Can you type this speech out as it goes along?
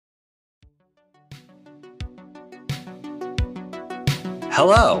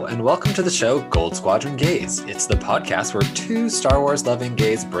Hello, and welcome to the show Gold Squadron Gays. It's the podcast where two Star Wars loving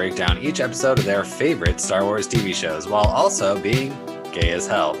gays break down each episode of their favorite Star Wars TV shows while also being gay as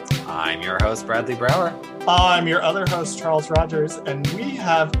hell. I'm your host, Bradley Brower. I'm your other host, Charles Rogers, and we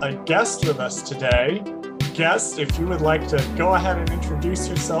have a guest with us today. Guest, if you would like to go ahead and introduce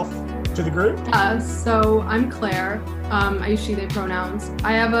yourself to the group. So I'm Claire. I use she, they pronouns.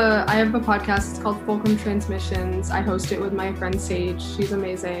 I have a podcast. It's called Fulcrum Transmissions. I host it with my friend Sage. She's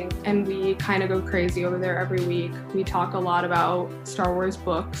amazing. And we kind of go crazy over there every week. We talk a lot about Star Wars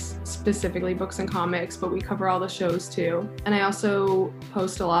books, specifically books and comics, but we cover all the shows too. And I also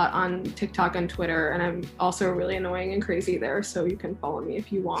post a lot on TikTok and Twitter, and I'm also really annoying and crazy there. So you can follow me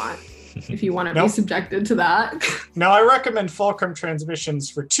if you want. If you want to be subjected to that. Now, I recommend Fulcrum Transmissions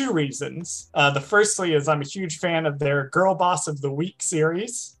for two reasons. The firstly is I'm a huge fan of their Girl Boss of the Week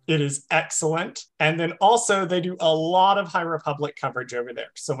series. It is excellent. And then also they do a lot of High Republic coverage over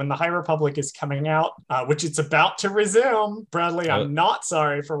there. So when the High Republic is coming out, which it's about to resume, Bradley, I'm not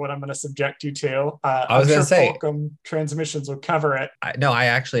sorry for what I'm going to subject you to. I was going to say Fulcrum Transmissions will cover it.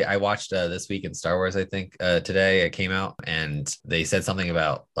 I watched This Week in Star Wars, I think today it came out, and they said something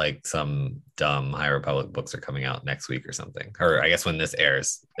about like some dumb High Republic books are coming out next week or something. Or I guess when this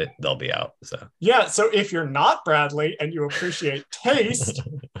airs, they'll be out. So yeah, so if you're not Bradley and you appreciate taste,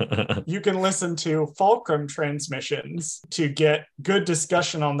 you can listen to Fulcrum Transmissions to get good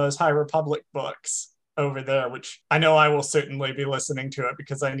discussion on those High Republic books over there, which I know I will certainly be listening to it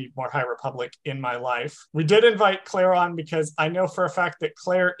because I need more High Republic in my life. We did invite Claire on because I know for a fact that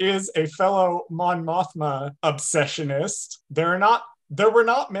Claire is a fellow Mon Mothma obsessionist. There were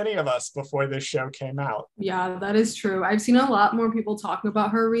not many of us before this show came out. Yeah, that is true. I've seen a lot more people talking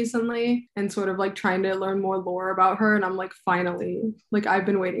about her recently and sort of like trying to learn more lore about her. And I'm like, finally, like I've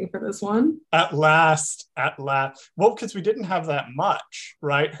been waiting for this one. At last. Well, because we didn't have that much,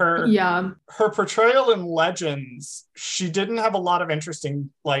 right? Her portrayal in Legends, she didn't have a lot of interesting,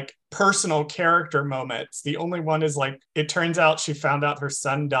 like, personal character moments. The only one is like, it turns out she found out her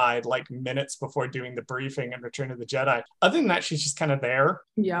son died like minutes before doing the briefing in Return of the Jedi. Other than that, she's just kind of there.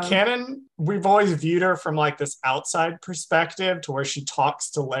 Yeah. Canon, we've always viewed her from like this outside perspective to where she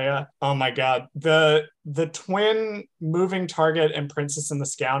talks to Leia. Oh my God. The twin moving target and Princess and the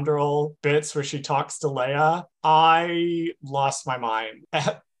Scoundrel bits where she talks to Leia, I lost my mind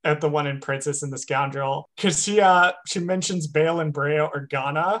at the one in Princess and the Scoundrel, because she mentions Bail and Breha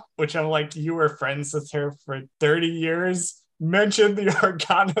Organa, which I'm like, you were friends with her for 30 years. Mention the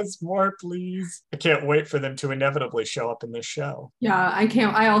Organas more, please. I can't wait for them to inevitably show up in this show. Yeah,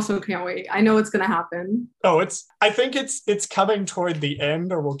 I also can't wait. I know it's gonna happen. I think it's coming toward the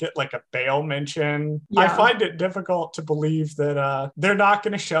end, or we'll get like a Bail mention. Yeah. I find it difficult to believe that they're not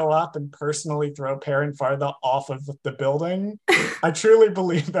going to show up and personally throw Perrin Fartha off of the building. I truly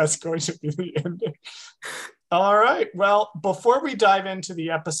believe that's going to be the ending. All right. Well, before we dive into the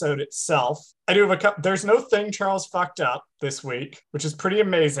episode itself, I do have there's no thing Charles fucked up this week, which is pretty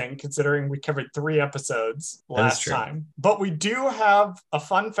amazing considering we covered 3 episodes last time. But we do have a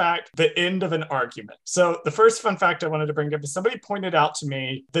fun fact, the end of an argument. So the first fun fact I wanted to bring up is somebody pointed out to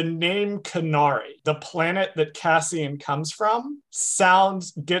me the name Kenari, the planet that Cassian comes from,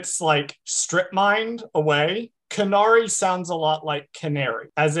 gets like strip mined away. Kenari sounds a lot like canary,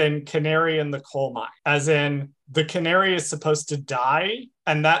 as in canary in the coal mine, as in the canary is supposed to die,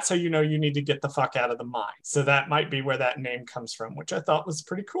 and that's how you know you need to get the fuck out of the mine. So that might be where that name comes from, which I thought was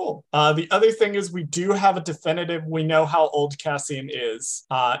pretty cool. The other thing is we do have a definitive, we know how old Cassian is.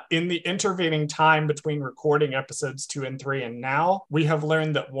 In the intervening time between recording episodes 2 and 3 and now, we have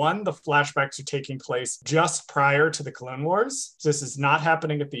learned that 1, the flashbacks are taking place just prior to the Clone Wars. So this is not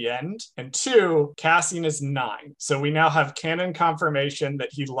happening at the end. And 2, Cassian is 9. So we now have canon confirmation that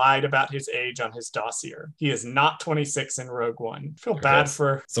he lied about his age on his dossier. He is not 26 in Rogue One. I feel bad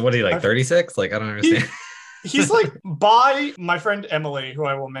for... So what are you, like 36? Like, I don't understand. He's like, by my friend Emily, who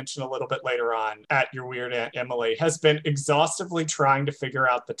I will mention a little bit later on, at Your Weird Aunt Emily, has been exhaustively trying to figure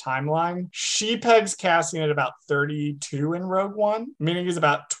out the timeline. She pegs Cassian at about 32 in Rogue One, meaning he's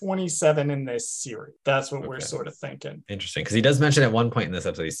about 27 in this series. That's what we're sort of thinking. Interesting, because he does mention at one point in this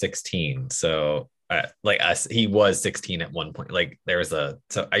episode he's 16, so... he was 16 at one point. Like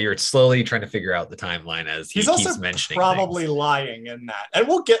you're slowly trying to figure out the timeline as he keeps mentioning. He's also probably lying in that. And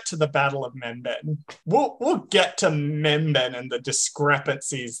we'll get to the Battle of Menben. We'll get to Menben and the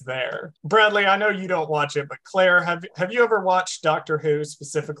discrepancies there. Bradley, I know you don't watch it, but Claire, have you ever watched Doctor Who,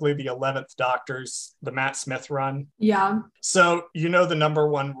 specifically the 11th Doctor's, the Matt Smith run? Yeah. So you know the number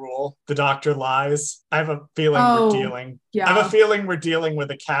 1 rule: the Doctor lies. I have a feeling we're dealing with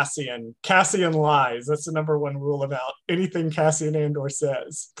a Cassian. Cassian lies. lies. That's the number one rule about anything Cassian Andor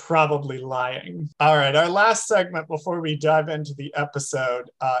says. Probably lying. All right, our last segment before we dive into the episode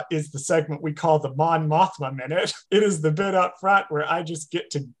is the segment we call the Mon Mothma Minute. It is the bit up front where I just get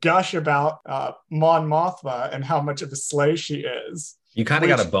to gush about Mon Mothma and how much of a slay she is. You kind of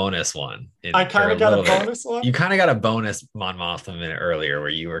got a bonus one. I kind of got a bonus one? You kind of got a bonus Mon Mothma minute earlier where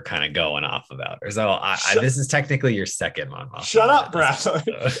you were kind of going off about her. So this is technically your second Mon Mothma. Shut up, Bradley.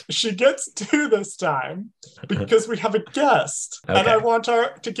 She gets two this time because we have a guest. Okay. And I want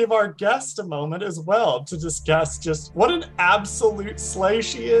to give our guest a moment as well to discuss just what an absolute slay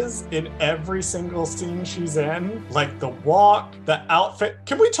she is in every single scene she's in. Like the walk, the outfit.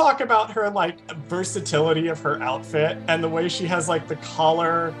 Can we talk about her like versatility of her outfit and the way she has like the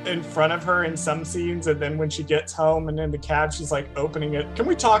collar in front of her in some scenes, and then when she gets home and in the cab she's like opening it. Can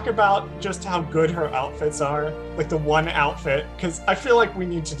we talk about just how good her outfits are, like the one outfit, because I feel like we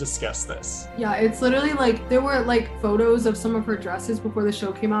need to discuss this. Yeah, it's literally like there were like photos of some of her dresses before the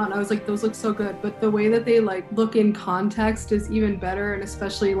show came out and I was like, those look so good, but the way that they like look in context is even better, and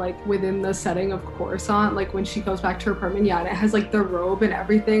especially like within the setting of Coruscant, like when she goes back to her apartment, and it has like the robe and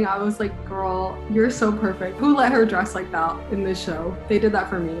everything. I was like, girl, you're so perfect. Who let her dress like that in this show? They did that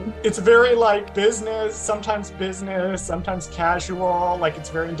for me. It's very like business, sometimes casual. Like it's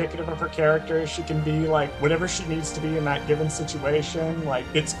very indicative of her character. She can be like whatever she needs to be in that given situation. Like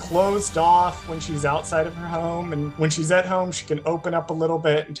it's closed off when she's outside of her home, and when she's at home she can open up a little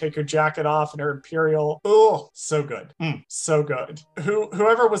bit and take her jacket off and her Imperial. Oh, so good. So good.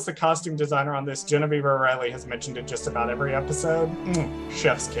 Whoever was the costume designer on this, Genevieve O'Reilly, has mentioned it just about every episode.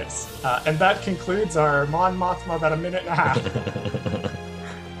 Chef's kiss. And that concludes our Mon Mothma about a minute and a half.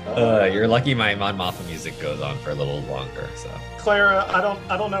 You're lucky my Mon Mothma music goes on for a little longer. So Clara,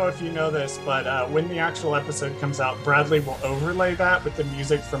 I don't know if you know this, but when the actual episode comes out, Bradley will overlay that with the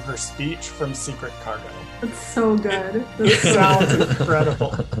music from her speech from Secret Cargo. It's so good. It sounds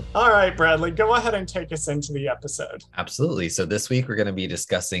incredible. All right, Bradley, go ahead and take us into the episode. Absolutely. So this week we're going to be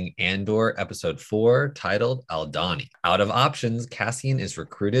discussing Andor episode 4, titled Aldhani. Out of options, Cassian is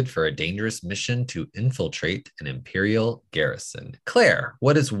recruited for a dangerous mission to infiltrate an Imperial garrison. Claire,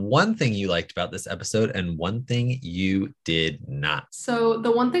 what is one thing you liked about this episode and one thing you did not? So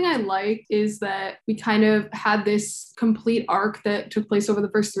the one thing I liked is that we kind of had this complete arc that took place over the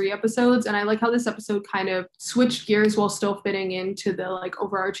first 3 episodes, and I like how this episode kind of switched gears while still fitting into the like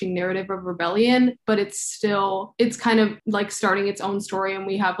overarching narrative of rebellion, but it's kind of like starting its own story, and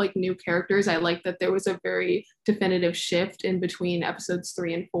we have like new characters. I like that there was a very definitive shift in between episodes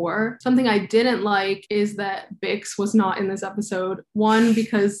 3 and 4. Something I didn't like is that Bix was not in this episode. One,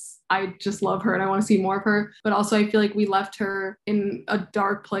 because I just love her and I want to see more of her, but also I feel like we left her in a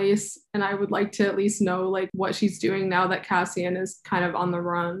dark place, and I would like to at least know like what she's doing now that Cassian is kind of on the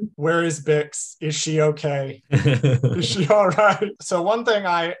run. Where is Bix? Is she okay? Is she all right? So one thing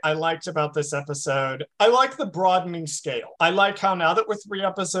I liked about this episode, I like the broadening scale. I like how now that we're 3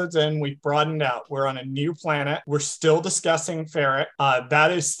 episodes in, we've broadened out. We're on a new planet. We're still discussing Ferrix.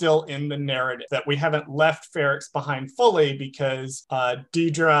 That is still in the narrative, that we haven't left Ferrix behind fully, because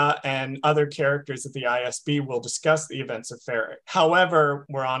Dedra and other characters at the ISB will discuss the events of Ferrix. However,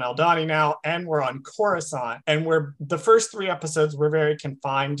 we're on Aldhani now, and we're on Coruscant, and the first 3 episodes were very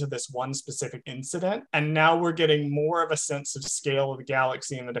confined to this one specific incident, and now we're getting more of a sense of scale of the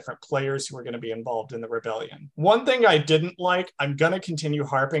galaxy and the different players who are going to be involved in the rebellion. One thing I didn't like, I'm going to continue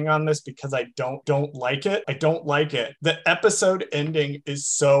harping on this because I don't like it. I don't like it. The episode ending is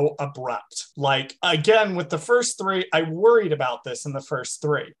so abrupt. Like, again, with the first 3, I worried about this in the first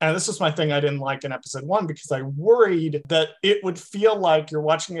 3. And this was my thing I didn't like in episode 1, because I worried that it would feel like you're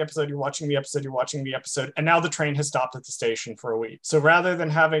watching the episode, and now the train has stopped at the station for a week. So rather than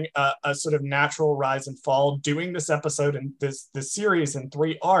having a sort of natural rise and fall, doing this episode and this series in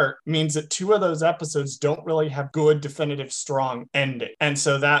 3 arc means that 2 of those episodes don't really have good, definitive, strong ending. And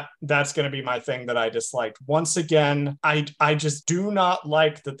so that's going to be my thing that I disliked. Once again, I just do not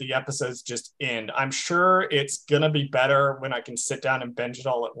like that the episodes just end. I'm sure it's going to be better when I can sit down and binge it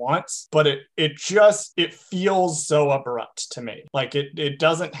all at once, but it feels so abrupt to me. Like it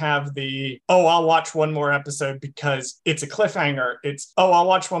doesn't have the, oh, I'll watch one more episode because it's a cliffhanger. It's, oh, I'll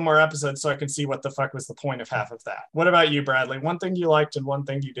watch one more episode so I can see what the fuck was the point of half of that. What about you, Bradley? One thing you liked and one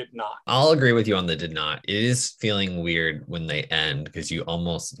thing you did not. I'll agree with you on the did not. It is feeling weird when they end, because you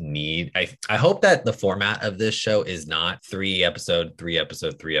almost need, I hope that the format of this show is not 3 episode,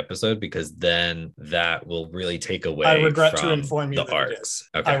 because then that will really take away. I regret to inform you the that arcs. it is.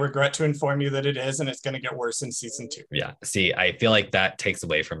 I regret to inform you that it is, and it's going to get worse in season 2. Yeah. See, I feel like that takes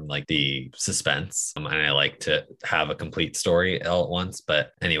away from like the suspense. And I like to have a complete story all at once.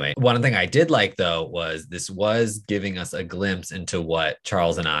 But anyway, one thing I did like though was this was giving us a glimpse into what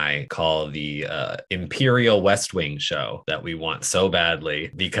Charles and I call the Imperial West Wing show that we want so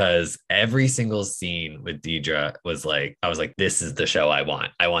badly, because every single scene with Deidre was like, I was like, this is the show I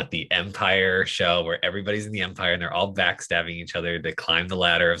want. I want the Empire show where everybody's in the Empire and they're all backstabbing each other to climb the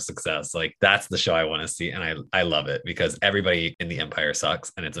ladder of success. Like that's the show I want to see. And I love it because everybody in the Empire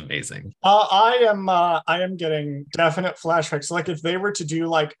sucks and it's amazing. I am getting definite flashbacks. Like if they were to do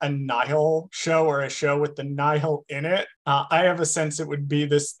like a Nihil show or a show with the Nihil in it, I have a sense it would be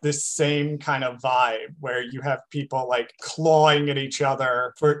this same kind of vibe where you have people like clawing at each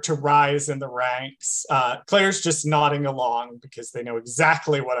other to rise in the ranks. Claire's just nodding along because they know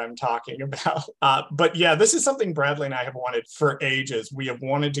exactly what I'm talking about. But yeah, this is something Bradley and I have wanted for ages. We have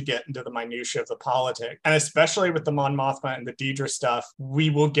wanted to get into the minutiae of the politics, and especially with the Mon Mothma and the Deidre stuff, we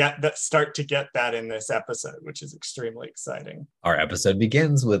will start to get that in this episode, which is extremely exciting. Our episode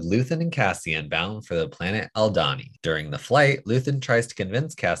begins with Luthen and Cassian bound for the planet Aldhani. During the flight, Luthen tries to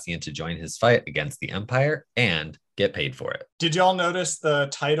convince Cassian to join his fight against the Empire and get paid for it. Did y'all notice the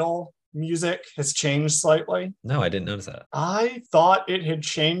title music has changed slightly? No, I didn't notice that. I thought it had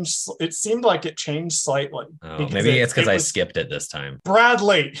changed. It seemed like it changed slightly. Oh, maybe it's because I skipped it this time.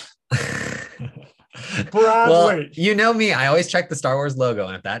 Bradley. Well, you know me, I always check the Star Wars logo,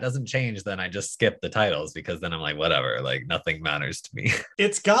 and if that doesn't change, then I just skip the titles because then I'm like, whatever, like nothing matters to me.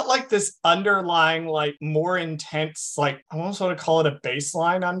 It's got like this underlying, like more intense, like I almost want to call it a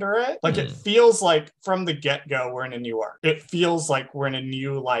baseline under it. Like it feels like from the get-go we're in a new arc. It feels like we're in a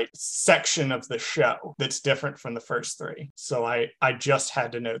new like section of the show that's different from the first 3. So I just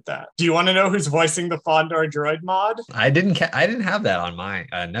had to note that. Do you want to know who's voicing the Fondor droid mod? I didn't have that on my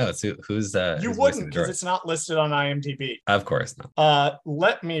notes. Who's you wouldn't, because it's not listed on IMDb. Of course not.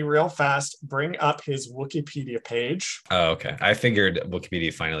 Let me real fast bring up his Wikipedia page. Oh, okay. I figured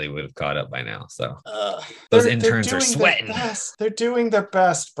Wikipedia finally would have caught up by now. So those interns are sweating. They're doing their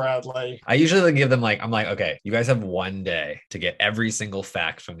best, Bradley. I usually give them I'm like, okay, you guys have one day to get every single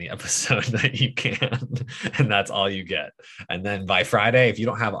fact from the episode that you can, and that's all you get. And then by Friday, if you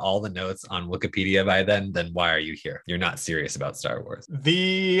don't have all the notes on Wikipedia by then why are you here? You're not serious about Star Wars.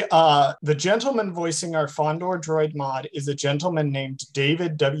 The gentleman voicing our Fondor droid mod is a gentleman named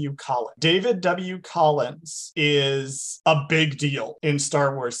David W. Collins. David W. Collins is a big deal in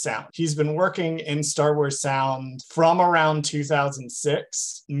Star Wars sound. He's been working in Star Wars sound from around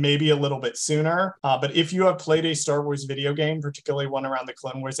 2006, maybe a little bit sooner. But if you have played a Star Wars video game, particularly one around the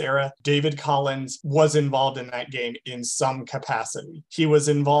Clone Wars era, David Collins was involved in that game in some capacity. He was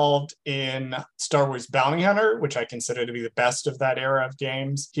involved in Star Wars Bounty Hunter, which I consider to be the best of that era of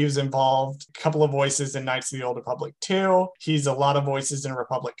games. He was involved a couple of voices in Knights of the Old Republic 2. He's a lot of voices in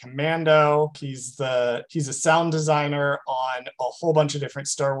Republic Commando. He's a sound designer on a whole bunch of different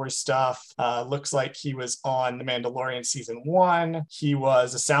Star Wars stuff. Looks like he was on The Mandalorian Season 1. He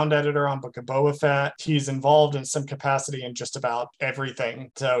was a sound editor on Book of Boba Fett. He's involved in some capacity in just about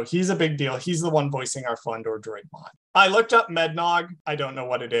everything. So he's a big deal. He's the one voicing our Fondor droid mod. I looked up Mednog. I don't know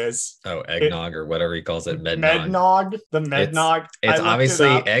what it is. Oh, eggnog or whatever he calls it. Mednog. The Mednog. It's obviously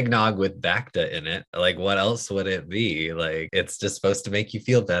eggnog with Bacta in it. Like, what else would it be? Like, it's just supposed to make you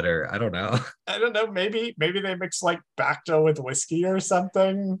feel better. I don't know. I don't know. Maybe they mix like Bacta with whiskey or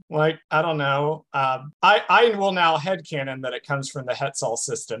something. Like, I don't know. I will now headcanon that it comes from the Hetzal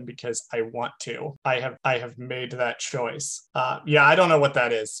system because I want to. I have made that choice. Yeah, I don't know what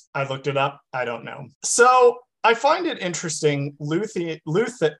that is. I looked it up. I don't know. So I find it interesting, Luthen.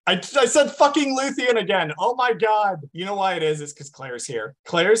 I said fucking Luthen again. Oh my God. You know why it is? It's because Claire's here.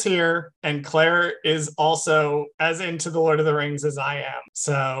 Claire's here, and Claire is also as into the Lord of the Rings as I am.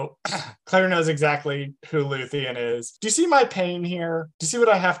 So Claire knows exactly who Luthen is. Do you see my pain here? Do you see what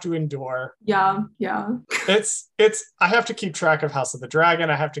I have to endure? Yeah. I have to keep track of House of the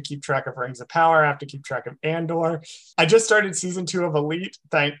Dragon. I have to keep track of Rings of Power. I have to keep track of Andor. I just started season 2 of Elite.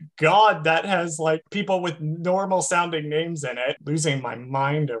 Thank God that has like people with normal sounding names in it. Losing my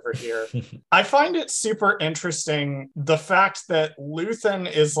mind over here. I find it super interesting, the fact that Luthen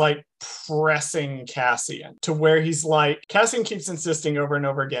is like pressing Cassian to where he's like, Cassian keeps insisting over and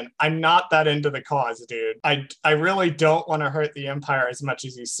over again, I'm not that into the cause, dude. I really don't want to hurt the Empire as much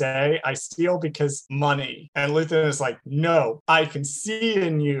as you say. I steal because money. And Luthen is like, no, I can see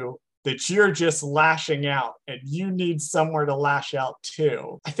in you that you're just lashing out and you need somewhere to lash out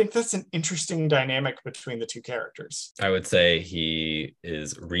too. I think that's an interesting dynamic between the two characters. I would say he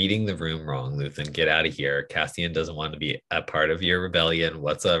is reading the room wrong, Luthen. Get out of here. Cassian doesn't want to be a part of your rebellion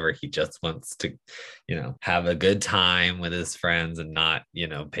whatsoever. He just wants to, have a good time with his friends and not,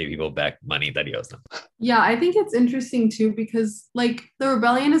 pay people back money that he owes them. Yeah, I think it's interesting too because like the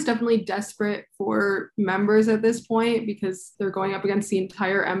rebellion is definitely desperate for members at this point because they're going up against the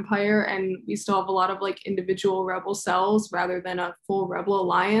entire empire and we still have a lot of like individual rebel cells rather than a full rebel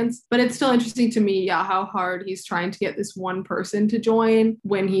alliance. But it's still interesting to me, how hard he's trying to get this one person to join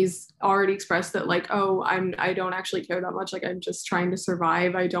when he's already expressed that like, oh, I don't actually care that much. Like I'm just trying to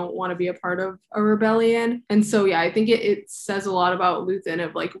survive. I don't want to be a part of a rebellion. And so I think it says a lot about Luthen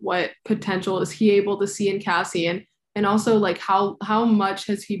of like what potential is he able to see in Cassian. And also like how much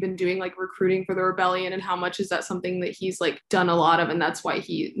has he been doing like recruiting for the rebellion and how much is that something that he's like done a lot of and that's why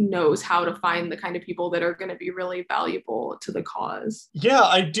he knows how to find the kind of people that are going to be really valuable to the cause. Yeah,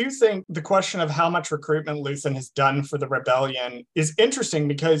 I do think the question of how much recruitment Luthen has done for the rebellion is interesting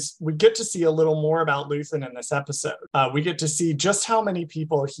because we get to see a little more about Luthen in this episode. We get to see just how many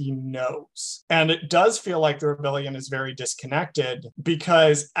people he knows. And it does feel like the rebellion is very disconnected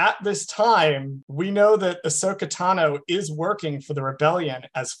because at this time, we know that Ahsoka Tano is working for the rebellion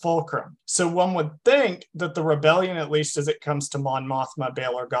as Fulcrum. So one would think that the rebellion, at least as it comes to Mon Mothma,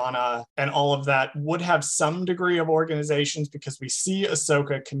 Bail Organa, and all of that, would have some degree of organizations because we see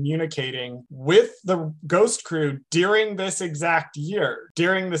Ahsoka communicating with the Ghost Crew during this exact year,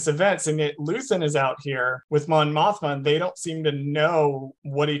 during this event. And yet Luthen is out here with Mon Mothma and they don't seem to know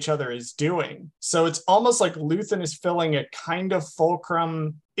what each other is doing. So it's almost like Luthen is filling a kind of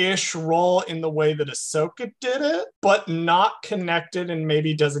Fulcrum-ish role in the way that Ahsoka did it, but not connected and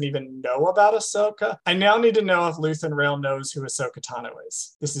maybe doesn't even know about Ahsoka. I now need to know if Luthen Rail knows who Ahsoka Tano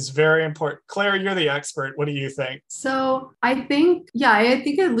is. This is very important. Claire, you're the expert. What do you think? So I think that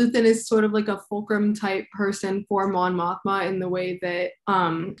Luthen is sort of like a Fulcrum type person for Mon Mothma in the way that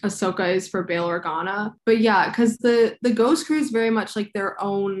Ahsoka is for Bail Organa. But because the Ghost Crew is very much like their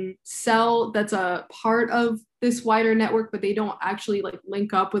own cell that's a part of this wider network, but they don't actually like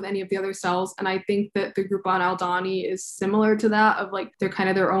link up with any of the other cells. And I think that the group on Aldhani is similar to that of like they're kind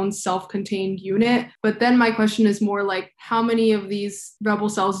of their own self-contained unit. But then my question is more like how many of these rebel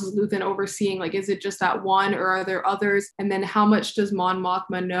cells is Luthen overseeing? Like is it just that one or are there others? And then how much does Mon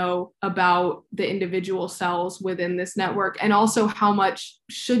Mothma know about the individual cells within this network? And also how much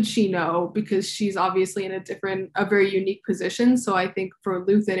should she know? Because she's obviously in a very unique position. So I think for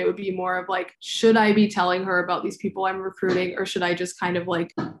Luthen, it would be more of like, should I be telling her about these people I'm recruiting, or should I just kind of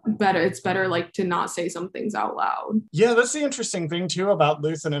like it's better like to not say some things out loud? Yeah, that's the interesting thing too about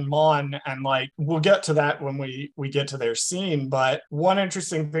Luthen and Mon, and like we'll get to that when we get to their scene. But one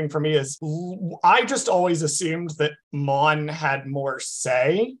interesting thing for me is I just always assumed that Mon had more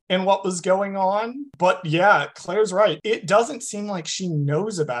say in what was going on. But yeah, Claire's right. It doesn't seem like she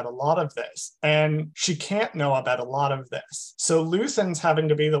knows about a lot of this, and she can't know about a lot of this. So Luthen's having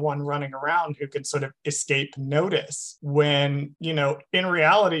to be the one running around who can sort of escape notice when, in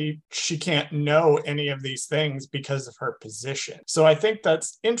reality, she can't know any of these things because of her position. So I think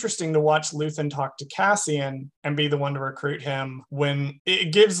that's interesting to watch Luthen talk to Cassian and be the one to recruit him when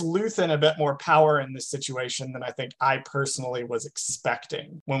it gives Luthen a bit more power in this situation than I think I personally was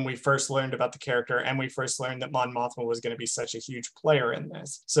expecting when we first learned about the character and we first learned that Mon Mothma was going to be such a huge player in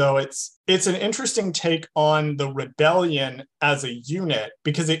this. So it's an interesting take on the rebellion as a unit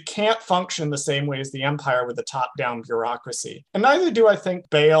because it can't function the same way as the Empire with a top-down bureaucracy. And neither do I think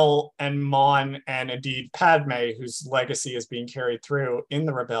Bail and Mon and indeed Padme, whose legacy is being carried through in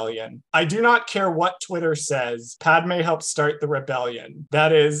the rebellion. I do not care what Twitter says. Padme helped start the rebellion.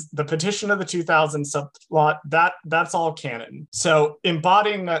 That is the petition of the 2000 subplot. That's all canon. So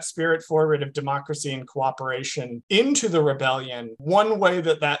embodying that spirit forward of democracy and cooperation into the rebellion, one way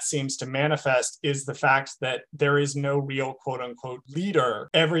that seems to manifest is the fact that there is no real quote-unquote leader.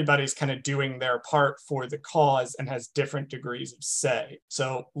 Everybody's kind of doing their part for the cause and has different degrees of say.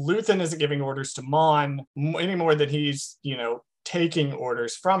 So Luthen isn't giving orders to Mon any more than he's, taking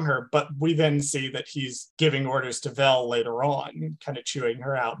orders from her, but we then see that he's giving orders to Vel later on, kind of chewing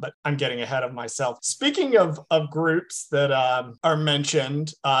her out, but I'm getting ahead of myself. Speaking of groups that are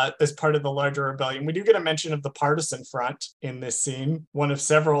mentioned as part of the larger rebellion, we do get a mention of the Partisan Front in this scene, one of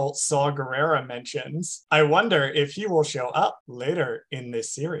several Saw Gerrera mentions. I wonder if he will show up later in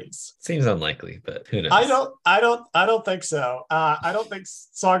this series. Seems unlikely, but who knows? I don't think so. I don't think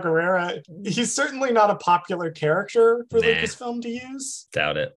Saw Gerrera, he's certainly not a popular character for Lucasfilm to use.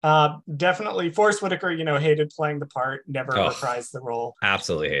 Doubt it. Definitely Forrest Whitaker, hated playing the part, never reprised the role.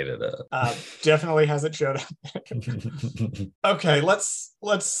 Absolutely hated it. Definitely hasn't showed up. Okay, let's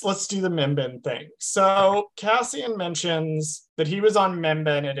do the Mimban thing. So Cassian mentions that he was on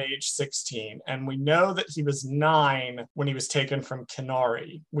Mimban at age 16, and we know that he was 9 when he was taken from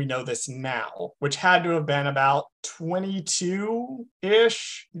Kenari. We know this now, which had to have been about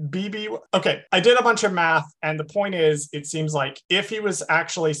 22-ish BB. Okay, I did a bunch of math, and the point is, it seems like if he was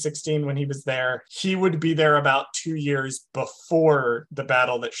actually 16 when he was there, he would be there about 2 years before the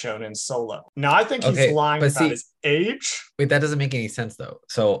battle that's shown in Solo. Now, I think he's lying about his age. Wait, that doesn't make any sense, though.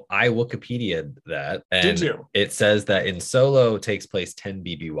 So I Wikipedia'd that, and Did you? It says that in Solo takes place 10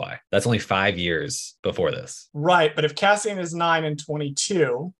 BBY. That's only 5 years before this. Right, but if Cassian is 9 and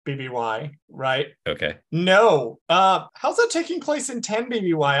 22 BBY, right? Okay. No. How's that taking place in 10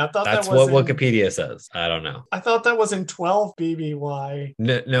 BBY? I thought that's that was what Wikipedia says. I don't know. I thought that was in 12 BBY.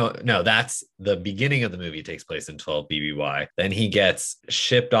 No. That's the beginning of the movie takes place in 12 BBY. Then he gets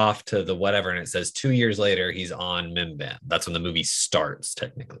shipped off to the whatever, and it says 2 years later he's on Mimban. That's when the movie starts,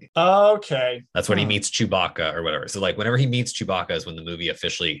 technically. Okay. That's when he meets Chewbacca or whatever. So like whenever he meets Chewbacca is when the movie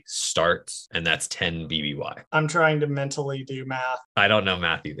officially starts, and that's 10 BBY. I'm trying to mentally do math. I don't know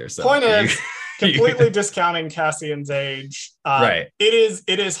math either. So point is, completely discounting Cassian's age. Right.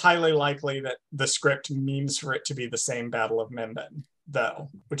 It is highly likely that the script means for it to be the same Battle of Mimban, though,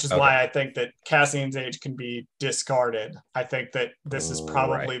 which is why I think that Cassian's age can be discarded. I think that this is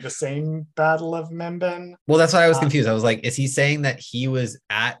probably the same Battle of Mimban. Well, that's why I was confused. I was like, is he saying that he was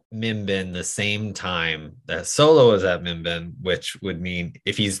at Mimban the same time that Solo was at Mimban, which would mean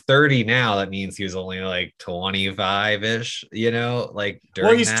if he's 30 now, that means he was only like 25-ish, like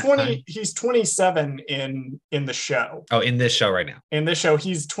during he's that 20 time? He's 27 in the show. Oh, in this show right now. In this show,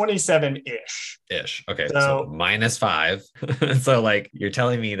 he's 27-ish. Okay, so -5. So like you're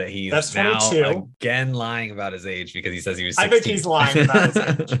telling me that he's now again lying about his age because he says he was 16. I think he's lying about his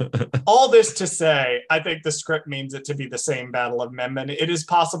age. All this to say, I think the script means it to be the same Battle of Mimban. It is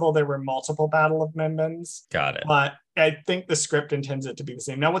possible there were multiple Battle of Mimbans. Got it. But I think the script intends it to be the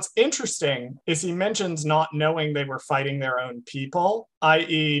same. Now, what's interesting is he mentions not knowing they were fighting their own people,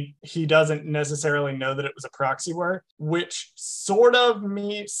 i.e. he doesn't necessarily know that it was a proxy war, which sort of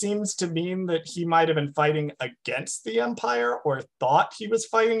seems to mean that he might have been fighting against the Empire or thought he was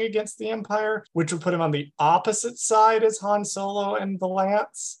fighting against the Empire, which would put him on the opposite side as Han Solo and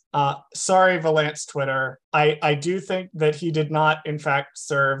Valance. Sorry, Valance Twitter. I do think that he did not, in fact,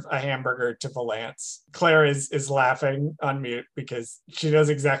 serve a hamburger to Valance. Claire is laughing on mute because she knows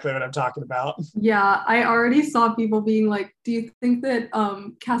exactly what I'm talking about. Yeah, I already saw people being like, do you think that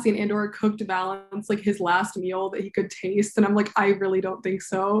Cassian Andor cooked Valance like his last meal that he could taste? And I'm like, I really don't think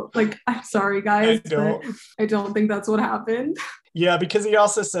so. Like, I'm sorry, guys. I don't think that's what happened. Yeah, because he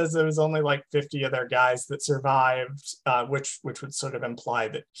also says there was only like 50 other guys that survived, which would sort of imply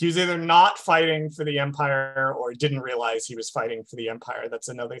that he was either not fighting for the Empire or didn't realize he was fighting for the Empire. That's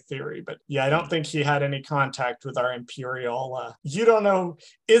another theory. But yeah, I don't think he had any contact with our Imperial. You don't know.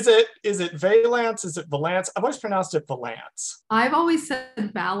 Is it Valance? Is it Valance? I've always pronounced it Valance. I've always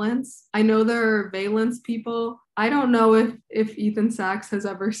said Valance. I know there are Valance people. I don't know if Ethan Sachs has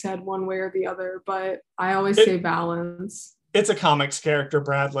ever said one way or the other, but I always say Valance. It's a comics character,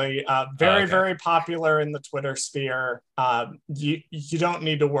 Bradley. Very popular in the Twitter sphere. You don't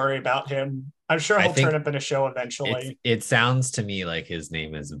need to worry about him. I'm sure he'll turn up in a show eventually. It sounds to me like his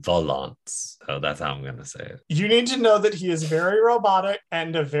name is Valance. So that's how I'm going to say it. You need to know that he is very robotic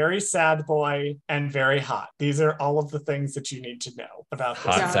and a very sad boy and very hot. These are all of the things that you need to know about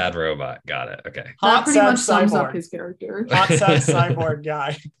this. Hot, sad robot. Got it. Okay. That pretty much sums up his character. Hot, sad cyborg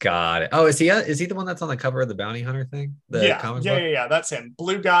guy. Got it. Oh, is he the one that's on the cover of the Bounty Hunter thing? Yeah. That's him.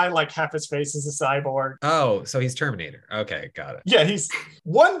 Blue guy, like half his face is a cyborg. Oh, so he's Terminator. Okay, got it. Yeah,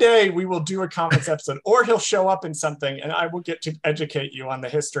 one day we will do a comics episode, or he'll show up in something and I will get to educate you on the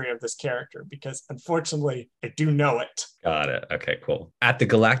history of this character because unfortunately I do know it. Got it. Okay, cool. At the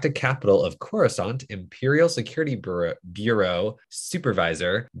galactic capital of Coruscant, Imperial Security Bureau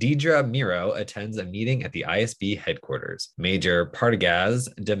Supervisor Dedra Meero attends a meeting at the ISB headquarters. Major Partagaz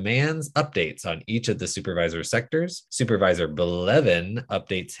demands updates on each of the supervisor sectors. Supervisor Belevin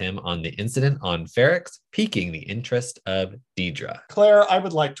updates him on the incident on Ferrix, piquing the interest of Dedra. Claire, I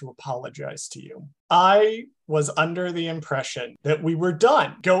would like to apologize to you. I was under the impression that we were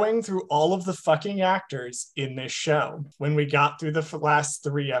done going through all of the fucking actors in this show when we got through the last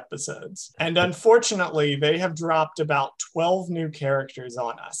 3 episodes. And unfortunately, they have dropped about 12 new characters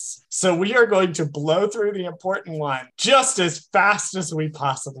on us. So we are going to blow through the important one just as fast as we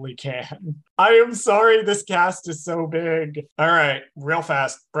possibly can. I am sorry this cast is so big. All right, real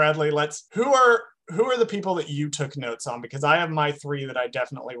fast. Bradley, who are the people that you took notes on? Because I have my 3 that I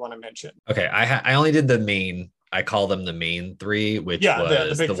definitely want to mention. Okay, I only did the main. I call them the main 3, which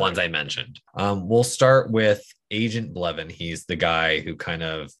was the ones I mentioned. We'll start with Agent Blevin. He's the guy who kind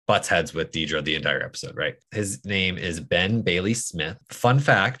of butts heads with Deidre the entire episode, right? His name is Ben Bailey Smith. Fun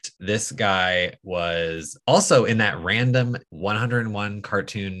fact, this guy was also in that random 101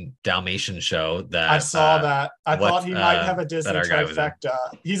 cartoon Dalmatian show that I saw that. I thought he might have a Disney trifecta.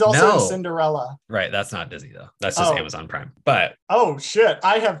 He's also in Cinderella. Right, that's not Disney though. That's just Amazon Prime. But oh shit,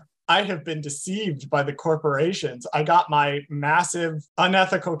 I have been deceived by the corporations. I got my massive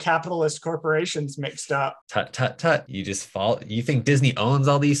unethical capitalist corporations mixed up. Tut, tut, tut. You just fall. You think Disney owns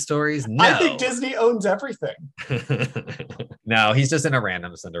all these stories? No. I think Disney owns everything. No, he's just in a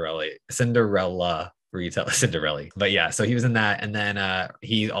random Cinderella retail Cinderella. But yeah, so he was in that. And then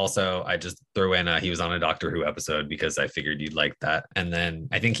he also, I just threw in, he was on a Doctor Who episode because I figured you'd like that. And then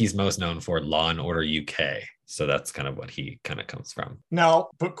I think he's most known for Law and Order UK. So that's kind of what he kind of comes from. No,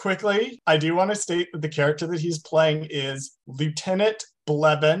 but quickly, I do want to state that the character that he's playing is Lieutenant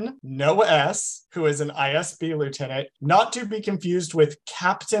Blevin, no S, who is an ISB lieutenant, not to be confused with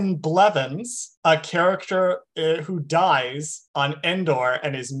Captain Blevins, a character who dies on Endor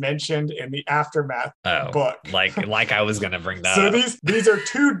and is mentioned in the Aftermath book. Like I was going to bring that so up. These are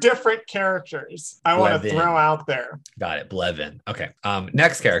 2 different characters I want to throw out there. Got it. Blevin. Okay.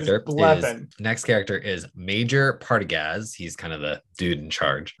 Next character is Major Partagaz. He's kind of the dude in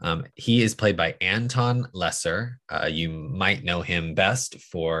charge. He is played by Anton Lesser. You might know him best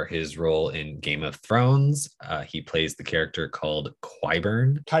for his role in Game of Thrones. He plays the character called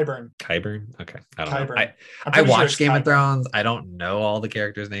Qyburn. Okay. I don't know. I watched Game of Thrones. I don't know all the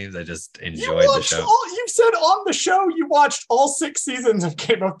characters' names. I just enjoyed the show. You said on the show you watched all 6 seasons of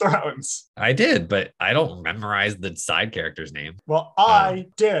Game of Thrones. I did, but I don't memorize the side character's name. Well, I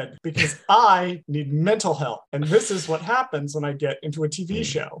did, because I need mental health. And this is what happens when I get into a TV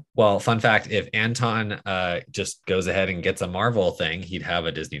show. Well, fun fact, if Anton just goes ahead and gets a Marvel thing, he'd have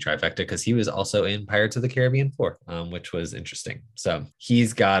a Disney trifecta, because he was also in Pirates of the Caribbean 4, which was interesting. So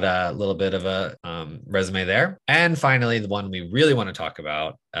he's got a little bit of a resume there. And finally, the one we really want to talk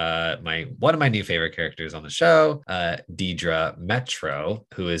about, one of my new favorite characters on the show, Deidre Metro,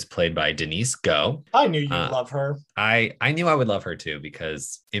 who is played by Denise Go. I knew you'd love her. I knew I would love her too,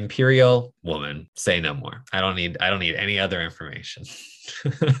 because Imperial woman, say no more. I don't need any other information.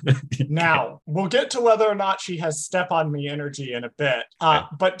 Now, we'll get to whether or not she has step on me energy in a bit.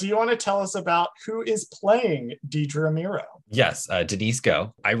 But do you want to tell us about who is playing Deidre Miro? Yes, Denise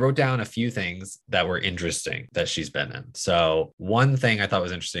Go. I wrote down a few things that were interesting that she's been in. So one thing I thought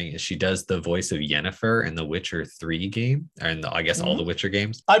was interesting is she does the voice of Yennefer in the Witcher 3 game, and I guess all the Witcher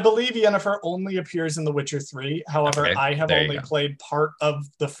games. I believe Yennefer only appears in the Witcher 3. However, I have only played part of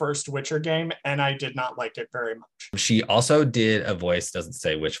the first Witcher game, and I did not like it very much. She also did a voice, doesn't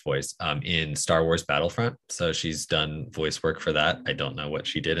say which voice, in Star Wars Battlefront. So she's done voice work for that. I don't know what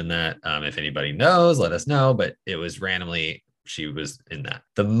she did in that. If anybody knows, let us know. But it was randomly, she was in that.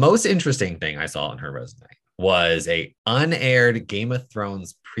 The most interesting thing I saw on her resume was a unaired Game of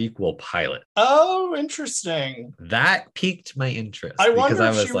Thrones prequel pilot. Oh, interesting. That piqued my interest. I wonder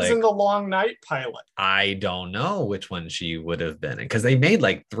if she was in the Long Night pilot. I don't know which one she would have been in, because they made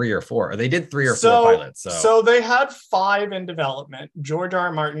like 3 or 4, or they did 3 or 4 pilots. So they had 5 in development. George R.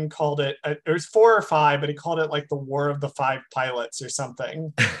 R. Martin called it, it was 4 or 5, but he called it like the War of the 5 Pilots or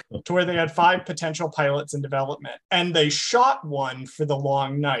something, to where they had 5 potential pilots in development. And they shot one for the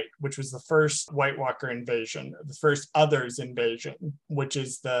Long Night, which was the first White Walker invasion, the first Others invasion, which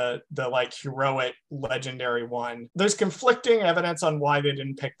is the like heroic legendary one. There's conflicting evidence on why they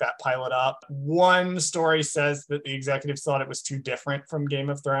didn't pick that pilot up. One story says that the executives thought it was too different from Game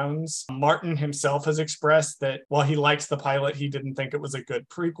of Thrones. Martin himself has expressed that while he likes the pilot, he didn't think it was a good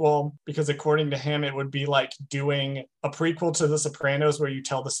prequel, because according to him, it would be like doing a prequel to The Sopranos where you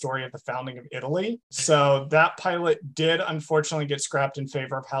tell the story of the founding of Italy. So that pilot did unfortunately get scrapped in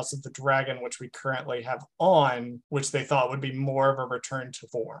favor of House of the Dragon, which we currently have on, which they thought would be more of a return to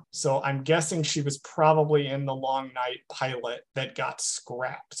form. So I'm guessing she was probably in the Long Night pilot that got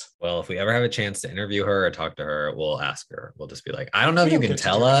scrapped. Well, if we ever have a chance to interview her or talk to her, we'll ask her. We'll just be like, I don't know if We you don't can get to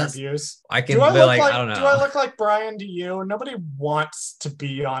tell do us. interviews. I can Do I be look like, like I don't know. Do I look like Brian to you? Nobody wants to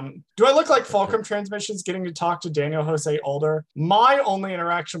be on. Do I look like Fulcrum Transmissions getting to talk to Daniel Jose Older? My only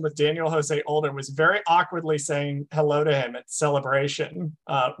interaction with Daniel Jose Older was very awkwardly saying hello to him at Celebration,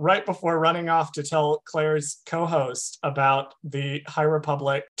 right before running off to tell Claire's co-host about the High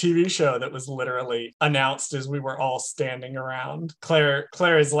Republic TV show that was literally announced as we were all standing around. Claire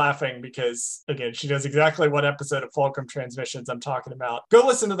is laughing because, again, she knows exactly what episode of Fulcrum Transmissions I'm talking about. Go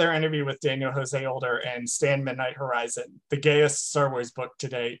listen to their interview with Daniel Jose Older and Stan Midnight Horizon, the gayest Star Wars book to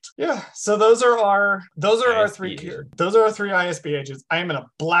date. Yeah, so those are our three ISB agents. I am gonna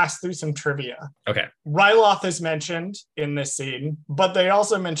blast through some trivia. Okay. Ryloth is mentioned in this scene, but they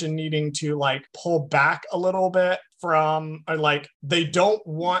also mention needing to like pull back a little bit from, or like they don't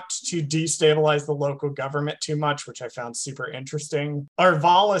want to destabilize the local government too much, which I found super interesting.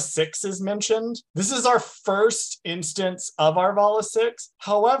 Arvala 6 is mentioned. This is our first instance of Arvala 6.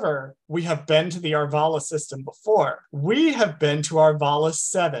 However, we have been to the Arvala system before. We have been to Arvala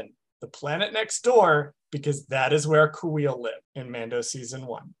 7, the planet next door, because that is where Kuiil lived in Mando Season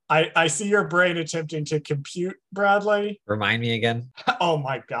 1. I see your brain attempting to compute, Bradley. Remind me again. Oh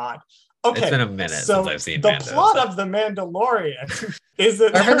my God. Okay, it's been a minute since I've seen the Mando. plot of The Mandalorian is that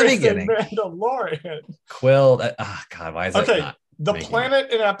Start from the there is a beginning. Mandalorian. Quill. God, why is it Okay, not? the making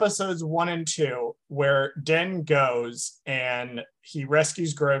planet in episodes 1 and 2 where Den goes and he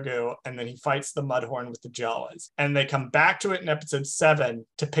rescues Grogu and then he fights the Mudhorn with the Jawas. And they come back to it in episode 7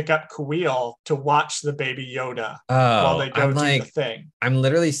 to pick up Kuiil to watch the baby Yoda while they go I'm do like, the thing. I'm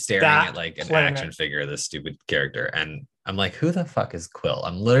literally staring That at like an planet. action figure of this stupid character, and I'm like, who the fuck is Quill?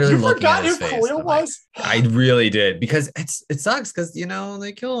 I'm literally You looking at forgot his who face. Kuiil I'm like, was? I really did, because it sucks because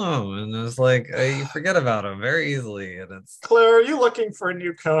they kill him, and it's like you forget about him very easily, and it's. Claire, are you looking for a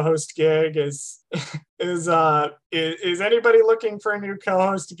new co-host gig? Is anybody looking for a new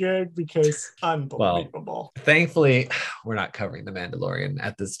co-host gig? Because unbelievable. Thankfully, we're not covering The Mandalorian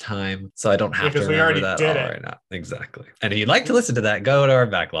at this time, so I don't have to Because we remember already that did all it. right now. Exactly. And if you'd like to listen to that, go to our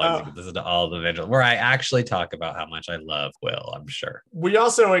backlogs. Oh. You can listen to all the vigil, where I actually talk about how much I love Quill, I'm sure. We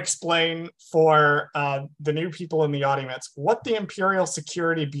also explain for the new people in the audience what the Imperial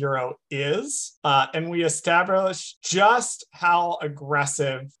Security Bureau is, and we establish just how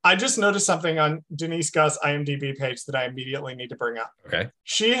aggressive. I just noticed something on Denise Gus' IMDb page that I immediately need to bring up. Okay.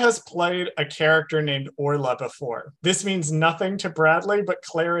 She has played a character named Orla before. This means nothing to Bradley, but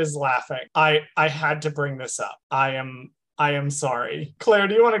Claire is laughing. I had to bring this up. I am sorry. Claire,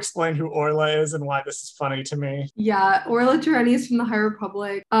 do you want to explain who Orla is and why this is funny to me? Yeah, Orla Jareni is from the High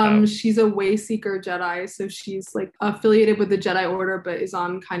Republic. She's a Wayseeker Jedi, so she's like affiliated with the Jedi Order, but is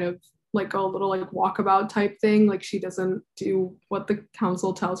on kind of like a little like walkabout type thing. Like she doesn't do what the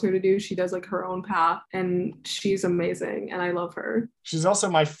council tells her to do. She does like her own path, and she's amazing, and I love her. She's also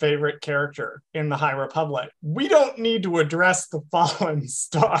my favorite character in the High Republic. We don't need to address the fallen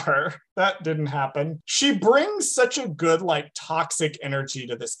star. That didn't happen. She brings such a good, like, toxic energy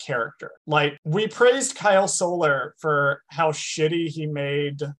to this character. Like, we praised Kyle Solar for how shitty he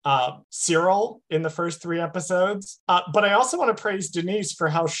made Cyril in the first 3 episodes. But I also want to praise Denise for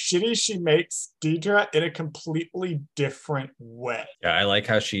how shitty she makes Dedra in a completely different way. Yeah, I like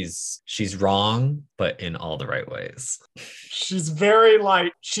how she's wrong, but in all the right ways. She's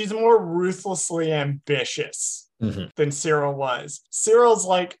she's more ruthlessly ambitious than Cyril was. Cyril's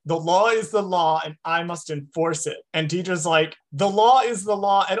like, the law is the law and I must enforce it. And Dedra's like, the law is the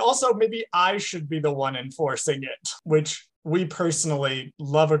law and also maybe I should be the one enforcing it, which we personally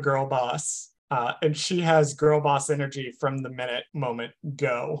love a girl boss. And she has girl boss energy from the moment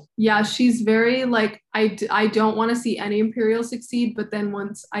go. Yeah, she's very like, I don't want to see any Imperial succeed, but then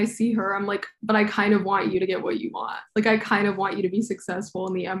once I see her, I'm like, but I kind of want you to get what you want. Like, I kind of want you to be successful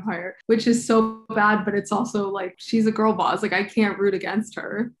in the Empire, which is so bad, but it's also like, she's a girl boss. Like, I can't root against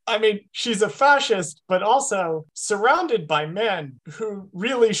her. I mean, she's a fascist, but also surrounded by men who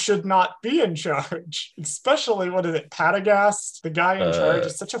really should not be in charge. Especially, what is it, Padagast? The guy in charge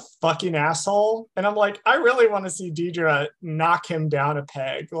is such a fucking asshole. And I'm like, I really want to see Dedra knock him down a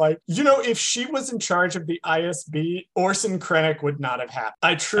peg. Like, if she was in charge of the ISB, Orson Krennic would not have happened.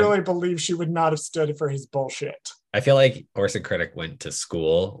 I truly believe she would not have stood for his bullshit. I feel like Orson Critic went to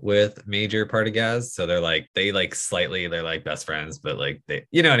school with Major Partagaz, so they're like best friends, but like they,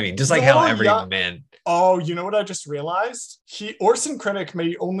 you know what I mean? Just like how every man. Oh, you know what I just realized? Orson Critic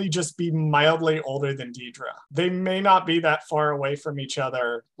may only just be mildly older than Deidre. They may not be that far away from each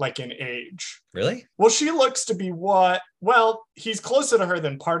other, like in age. Really? Well, she looks to be what? Well, he's closer to her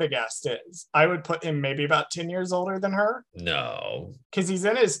than Partagast is. I would put him maybe about 10 years older than her. No. Because he's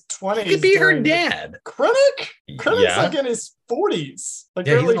in his 20s. He could be her dad. Critic's like in his 40s. Like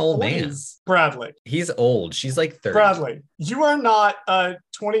yeah, early he's an old 40s. man. Bradley. He's old. She's like 30. Bradley, you are not a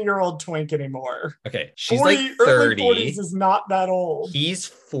 20-year-old twink anymore. Okay. She's like 30. Early 40s is not that old. He's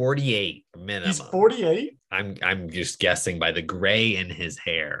 48 minimum. He's 48? I'm just guessing by the gray in his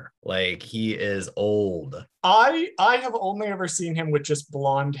hair. Like he is old. I have only ever seen him with just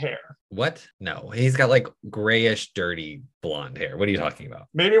blonde hair. What? No, he's got like grayish, dirty blonde hair. What are you talking about?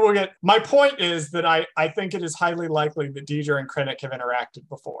 Maybe we'll get. My point is that I think it is highly likely that Deidre and Critic have interacted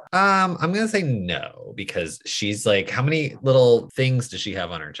before. I'm gonna say no because she's like, how many little things does she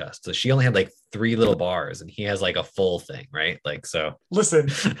have on her chest? So she only had like 3 little bars, and he has like a full thing, right? Like so. Listen,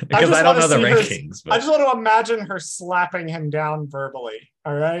 because I don't know the rankings. I just want to imagine her slapping him down verbally.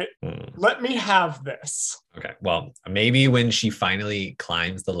 All right. Let me have this. Okay. Well, maybe when she finally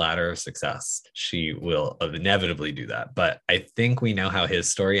climbs the ladder of success, she will inevitably do that. But I think we know how his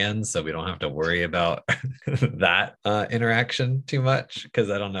story ends, so we don't have to worry about that interaction too much,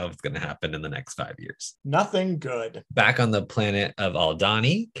 because I don't know if it's going to happen in the next 5 years. Nothing good. Back on the planet of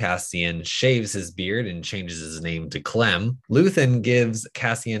Aldani, Cassian shaves his beard and changes his name to Clem. Luthen gives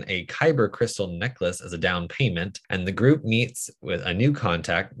Cassian a Kyber crystal necklace as a down payment, and the group meets with a new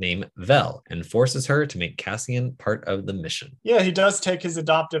contact named Vel and forces her to make Cassian part of the mission. Yeah, he does take his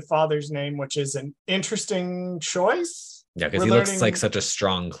adoptive father's name, which is an interesting choice. Yeah, because he looks like such a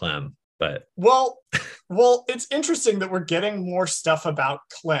strong Clem. But well, it's interesting that we're getting more stuff about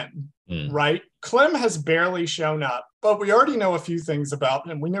Clem, right? Clem has barely shown up, but we already know a few things about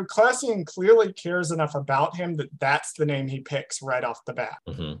him. We know Cassian clearly cares enough about him that that's the name he picks right off the bat,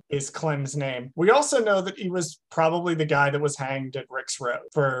 is Clem's name. We also know that he was probably the guy that was hanged at Rick's Road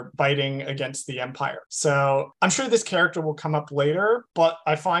for fighting against the Empire. So I'm sure this character will come up later, but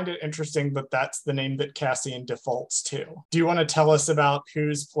I find it interesting that that's the name that Cassian defaults to. Do you want to tell us about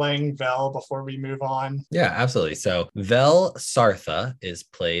who's playing Vel before we move on? Yeah, absolutely. So Vel Sartha is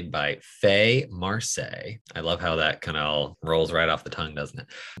played by Faye Marseille. I love how that kind of all rolls right off the tongue, doesn't it?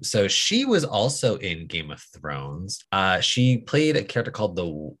 So she was also in Game of Thrones. She played a character called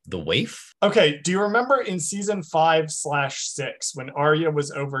the Waif. Okay, do you remember in season 5/6 when Arya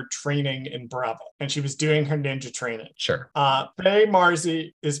was over training in Bravo and she was doing her ninja training? Sure. Faye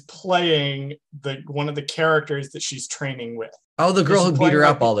Marseille is playing one of the characters that she's training with. Oh, the girl who beat her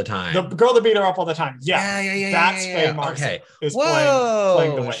up all the time. The girl that beat her up all the time. Yeah. That's Faye Marseille. Okay. Is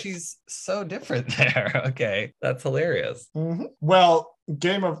playing the Waif. She's so different there. Okay. That's hilarious. Mm-hmm. Well,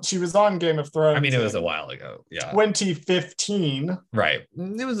 she was on Game of Thrones. I mean, it was a while ago. Yeah. 2015. Right.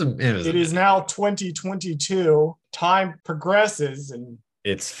 It is now 2022. Time progresses and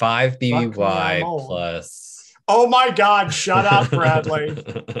it's 5 BBY plus. Oh my God, shut up, Bradley.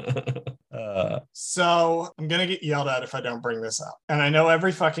 So I'm going to get yelled at if I don't bring this up. And I know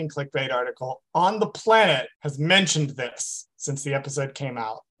every fucking clickbait article on the planet has mentioned this since the episode came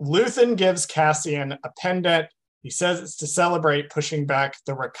out. Luthen gives Cassian a pendant. He says it's to celebrate pushing back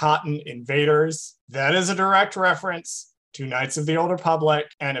the Rakatan invaders. That is a direct reference to Knights of the Old Republic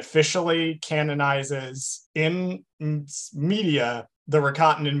and officially canonizes in media the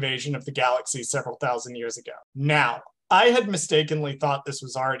Rakatan invasion of the galaxy several thousand years ago. Now, I had mistakenly thought this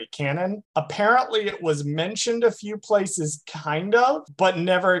was already canon. Apparently, it was mentioned a few places, kind of, but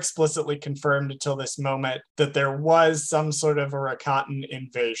never explicitly confirmed until this moment that there was some sort of a Rakatan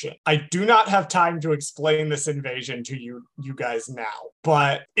invasion. I do not have time to explain this invasion to you guys now,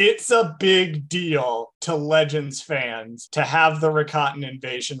 but it's a big deal to Legends fans to have the Rakatan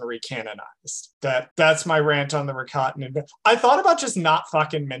invasion recanonized. That's my rant on the Rakatan invasion. I thought about just not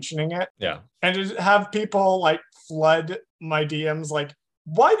fucking mentioning it. Yeah. And just have people like flood my DMs like,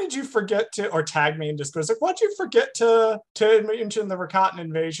 why did you forget to, or tag me in Discord, like, why'd you forget to mention the Rakatan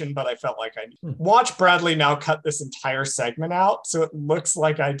invasion? But I felt like I need. Watch Bradley now cut this entire segment out so it looks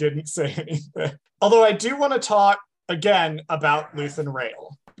like I didn't say anything. Although I do want to talk again about Luthen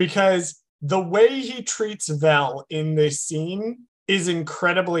Rail, because the way he treats Vel in this scene is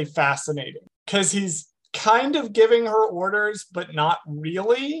incredibly fascinating, because he's kind of giving her orders, but not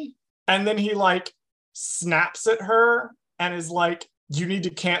really. And then he like snaps at her and is like, you need to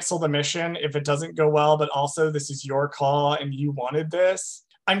cancel the mission if it doesn't go well, but also this is your call and you wanted this.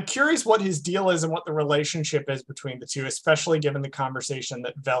 I'm curious what his deal is and what the relationship is between the two, especially given the conversation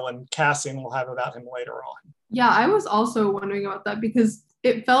that Vel and Cassian will have about him later on. Yeah, I was also wondering about that because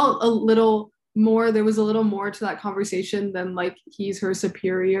it felt a little more, there was a little more to that conversation than like he's her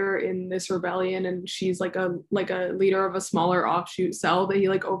superior in this rebellion and she's like a leader of a smaller offshoot cell that he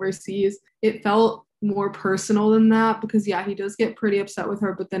like oversees. It felt more personal than that because yeah, he does get pretty upset with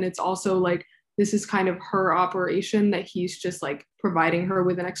her, but then it's also like this is kind of her operation that he's just like providing her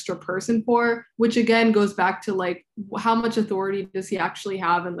with an extra person for, which again goes back to like how much authority does he actually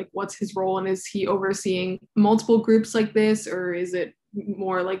have and like what's his role, and is he overseeing multiple groups like this, or is it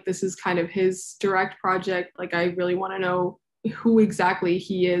more like this is kind of his direct project? Like I really want to know who exactly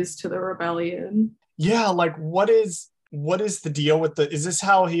he is to the rebellion. Yeah, like what is the deal with is this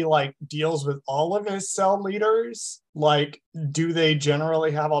how he like deals with all of his cell leaders? Like, do they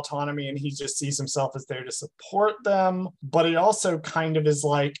generally have autonomy and he just sees himself as there to support them? But he also kind of is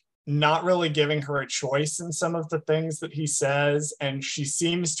like not really giving her a choice in some of the things that he says, and she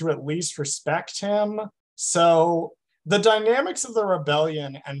seems to at least respect him. So the dynamics of the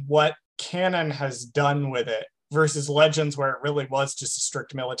rebellion and what canon has done with it versus Legends, where it really was just a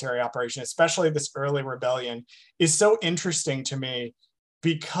strict military operation, especially this early rebellion, is so interesting to me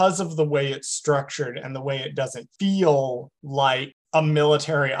because of the way it's structured and the way it doesn't feel like a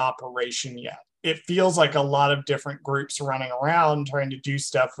military operation yet. It feels like a lot of different groups running around trying to do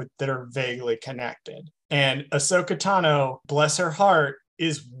stuff that are vaguely connected. And Ahsoka Tano, bless her heart,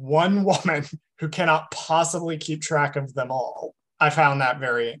 is one woman who cannot possibly keep track of them all. I found that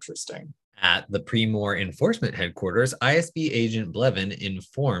very interesting. At the Pre-Mor Enforcement Headquarters, ISB agent Blevin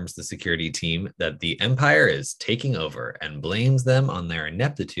informs the security team that the Empire is taking over and blames them on their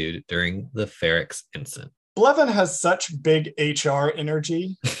ineptitude during the Ferrix incident. Blevin has such big HR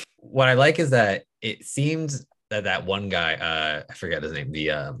energy. What I like is that it seems that one guy, I forget his name,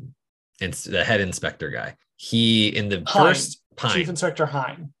 the head inspector guy, he in the first Chief Inspector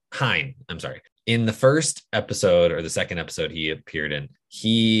Hine. I'm sorry. In the first episode or the second episode he appeared in,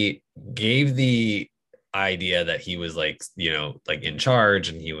 he gave the idea that he was like, you know, like in charge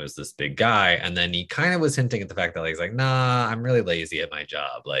and he was this big guy. And then he kind of was hinting at the fact that like, he's like, nah, I'm really lazy at my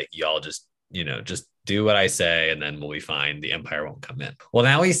job. Like y'all just, you know, just do what I say and then we'll be fine. The Empire won't come in. Well,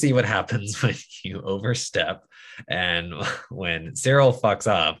 now we see what happens when you overstep and when Syril fucks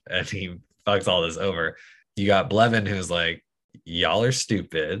up and he fucks all this over. You got Blevin who's like, y'all are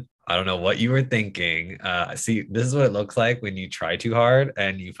stupid. I don't know what you were thinking. See, this is what it looks like when you try too hard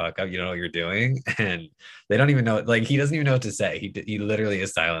and you fuck up. You don't know what you're doing. And they don't even know. Like, he doesn't even know what to say. He literally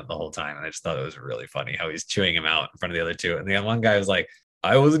is silent the whole time. And I just thought it was really funny how he's chewing him out in front of the other two. And the one guy was like,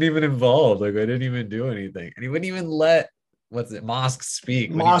 I wasn't even involved. Like, I didn't even do anything. And he wouldn't even let, Mosk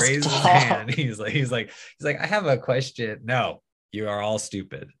speak. When he raised his hand, he's like, I have a question. No, you are all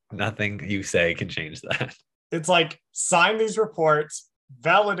stupid. Nothing you say can change that. It's like, sign these reports,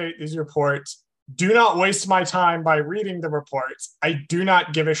 validate these reports. Do not waste my time by reading the reports. I do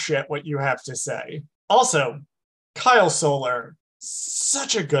not give a shit what you have to say. Also, Kyle Soller,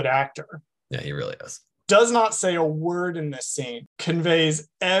 such a good actor. Yeah, he really is. Does not say a word in this scene. Conveys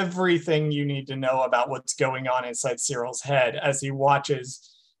everything you need to know about what's going on inside Syril's head as he watches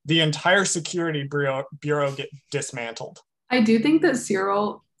the entire security bureau get dismantled. I do think that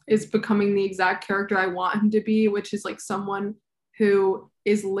Syril is becoming the exact character I want him to be, which is like someone who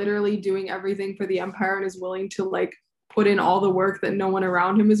is literally doing everything for the Empire and is willing to like put in all the work that no one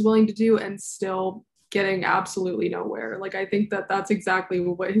around him is willing to do and still getting absolutely nowhere. Like, I think that that's exactly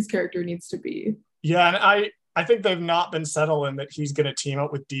what his character needs to be. Yeah, and I think they've not been settled in that he's going to team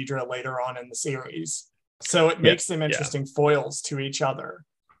up with Dedra later on in the series. So it makes them interesting foils to each other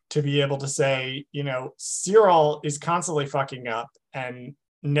to be able to say, you know, Syril is constantly fucking up and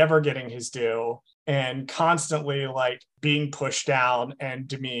never getting his due and constantly like being pushed down and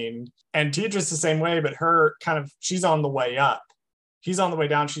demeaned. And Dedra's the same way, but her kind of, she's on the way up. He's on the way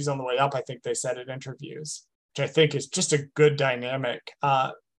down, she's on the way up, I think they said in interviews, which I think is just a good dynamic.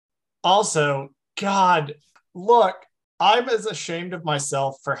 Also, God, look, I'm as ashamed of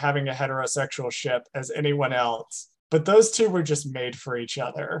myself for having a heterosexual ship as anyone else, but those two were just made for each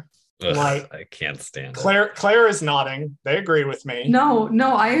other. Ugh, like, I can't stand Claire is nodding. They agree with me. No,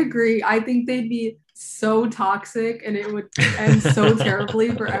 I agree. I think they'd be so toxic and it would end so terribly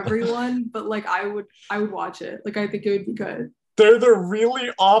for everyone. But like, I would watch it. Like, I think it would be good. They're the really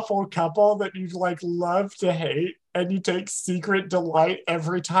awful couple that you like love to hate, and you take secret delight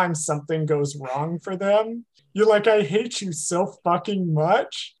every time something goes wrong for them. You're like, I hate you so fucking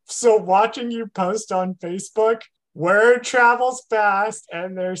much. So watching you post on Facebook, word travels fast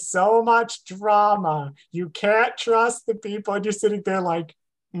and there's so much drama. You can't trust the people. And you're sitting there like,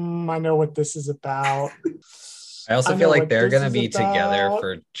 I know what this is about. I also I feel know like what they're this gonna is be together about.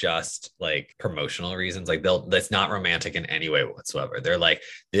 for just like promotional reasons. Like that's not romantic in any way whatsoever. They're like,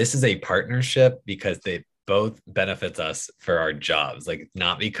 this is a partnership because they both benefits us for our jobs. Like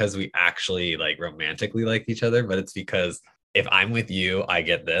not because we actually like romantically like each other, but it's because if I'm with you, I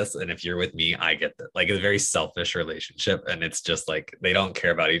get this, and if you're with me, I get that. Like it's a very selfish relationship, and it's just like they don't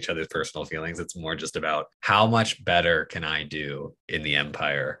care about each other's personal feelings. It's more just about how much better can I do in the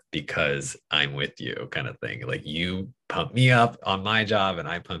empire because I'm with you, kind of thing. Like you pump me up on my job, and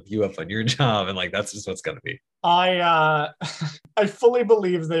I pump you up on your job, and like that's just what's gonna be. I fully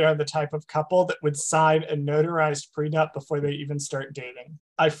believe they are the type of couple that would sign a notarized prenup before they even start dating.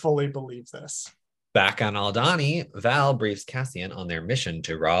 I fully believe this. Back on Aldani, Val briefs Cassian on their mission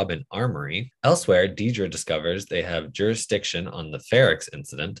to rob an armory. Elsewhere, Deidre discovers they have jurisdiction on the Ferrex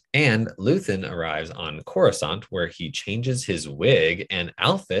incident, and Luthen arrives on Coruscant, where he changes his wig and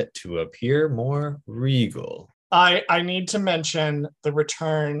outfit to appear more regal. I need to mention the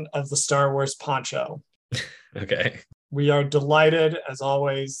return of the Star Wars poncho. Okay. We are delighted, as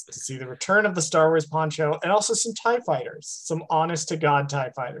always, to see the return of the Star Wars poncho and also some TIE fighters, some honest-to-God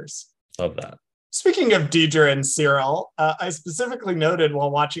TIE fighters. Love that. Speaking of Deidre and Cyril, I specifically noted while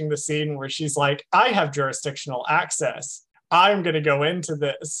watching the scene where she's like, I have jurisdictional access. I'm going to go into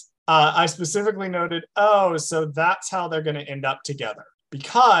this. I specifically noted, oh, so that's how they're going to end up together.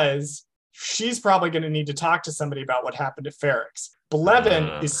 Because she's probably going to need to talk to somebody about what happened at Ferrex.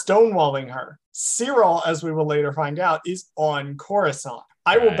 Blevin is stonewalling her. Cyril, as we will later find out, is on Coruscant.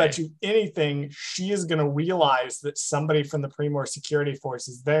 I will bet you anything she is going to realize that somebody from the Primor security force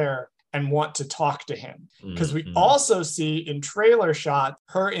is there and want to talk to him. Because we also see in trailer shot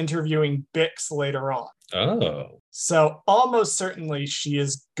her interviewing Bix later on. Oh. So almost certainly she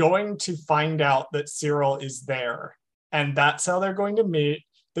is going to find out that Cyril is there. And that's how they're going to meet.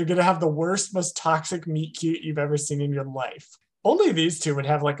 They're going to have the worst, most toxic meet cute you've ever seen in your life. Only these two would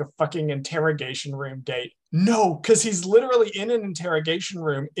have like a fucking interrogation room date. No, because he's literally in an interrogation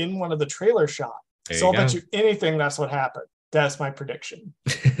room in one of the trailer shots. So I'll bet you anything that's what happened. That's my prediction.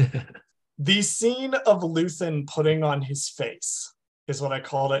 The scene of Luthen putting on his face is what I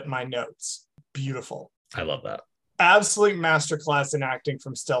called it in my notes. Beautiful. I love that. Absolute masterclass in acting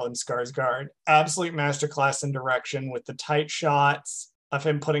from Stellan Skarsgård. Absolute masterclass in direction with the tight shots of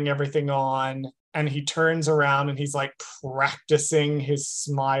him putting everything on. And he turns around and he's like practicing his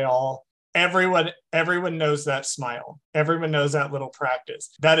smile. Everyone knows that smile. Everyone knows that little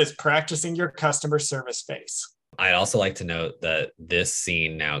practice. That is practicing your customer service face. I'd also like to note that this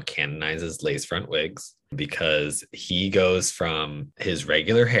scene now canonizes lace front wigs because he goes from his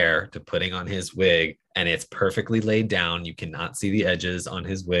regular hair to putting on his wig, and it's perfectly laid down. You cannot see the edges on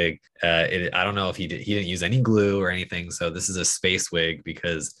his wig. I don't know if he didn't use any glue or anything. So this is a space wig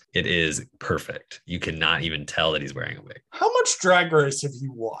because it is perfect. You cannot even tell that he's wearing a wig. How much Drag Race have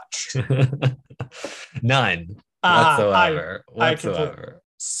you watched? None whatsoever.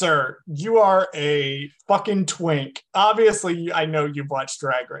 Sir, you are a fucking twink. Obviously, I know you've watched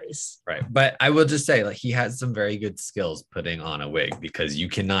Drag Race. Right. But I will just say, like, he has some very good skills putting on a wig because you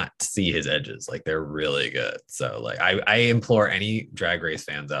cannot see his edges. Like, they're really good. So, like, I implore any Drag Race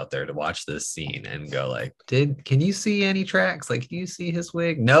fans out there to watch this scene and go, like, can you see any tracks? Like, can you see his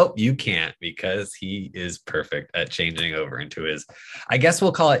wig? Nope, you can't, because he is perfect at changing over into his, I guess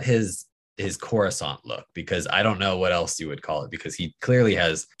we'll call it his Coruscant look, because I don't know what else you would call it, because he clearly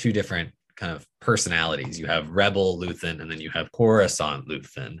has two different kind of personalities. You have Rebel Luthen and then you have Coruscant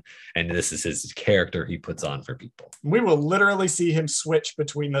Luthen, and this is his character he puts on for people. We will literally see him switch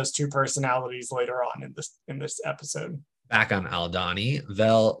between those two personalities later on in this episode. Back on Aldani,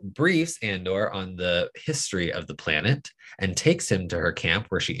 Vel briefs Andor on the history of the planet and takes him to her camp,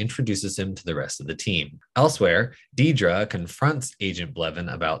 where she introduces him to the rest of the team. Elsewhere, Deidre confronts Agent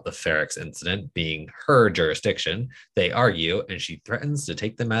Blevin about the Ferrex incident being her jurisdiction. They argue, and she threatens to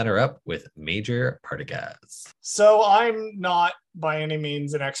take the matter up with Major Partagaz. So I'm not by any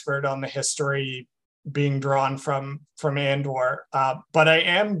means an expert on the history being drawn from Andor, but I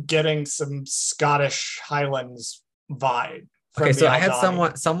am getting some Scottish Highlands vibe. Okay, so I had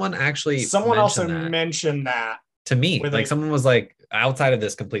someone also mentioned that to me. Like someone was like, outside of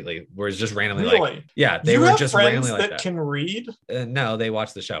this completely, was just randomly like, yeah, they were just randomly like that. Can read? No, they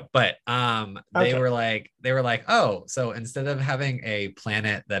watch the show, but they were like, oh, so instead of having a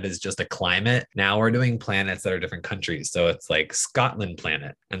planet that is just a climate, now we're doing planets that are different countries. So it's like Scotland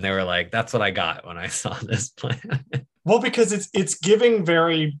planet, and they were like, that's what I got when I saw this planet. Well, because it's giving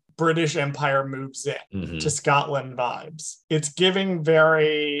very British Empire moves in to Scotland vibes. It's giving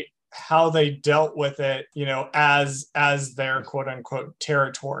very how they dealt with it, as their quote unquote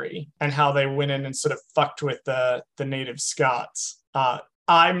territory, and how they went in and sort of fucked with the native Scots.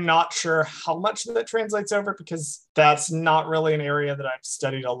 I'm not sure how much that translates over because that's not really an area that I've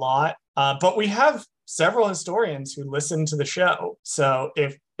studied a lot. But we have several historians who listen to the show. So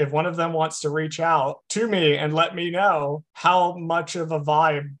if one of them wants to reach out to me and let me know how much of a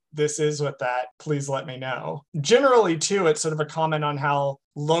vibe this is with that, please let me know. Generally, too, it's sort of a comment on how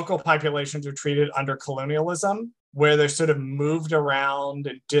local populations are treated under colonialism, where they're sort of moved around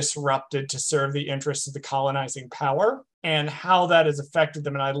and disrupted to serve the interests of the colonizing power, and how that has affected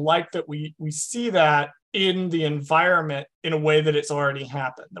them. And I like that we see that in the environment in a way that it's already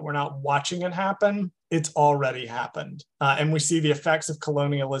happened, that we're not watching it happen, it's already happened. And we see the effects of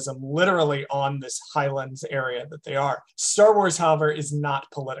colonialism literally on this highlands area that they are. Star Wars, however, is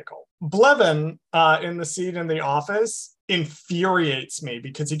not political. Blevin, in the scene in the office, infuriates me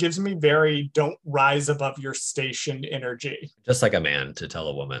because he gives me very don't rise above your station energy. Just like a man to tell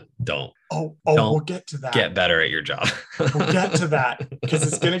a woman, don't we'll get to that. Get better at your job. We'll get to that because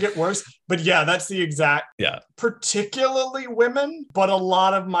it's going to get worse. But yeah, that's the exact, particularly women, but a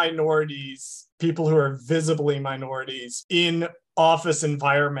lot of minorities, people who are visibly minorities in office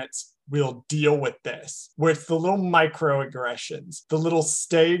environments will deal with this, where it's the little microaggressions, the little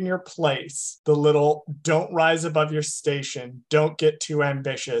stay in your place, the little don't rise above your station, don't get too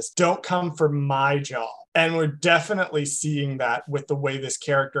ambitious, don't come for my job. And we're definitely seeing that with the way this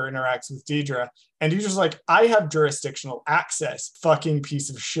character interacts with Dedra. And he's just like, I have jurisdictional access, fucking piece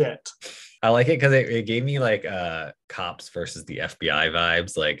of shit. I like it because it gave me like cops versus the FBI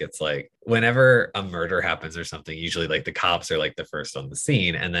vibes. Like, it's like whenever a murder happens or something, usually like the cops are like the first on the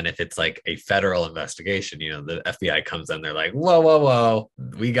scene. And then if it's like a federal investigation, the FBI comes in, they're like, whoa,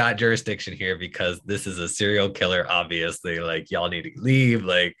 we got jurisdiction here because this is a serial killer. Obviously, like, y'all need to leave.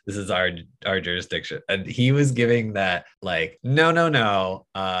 Like, this is our jurisdiction. And he was giving that like, no,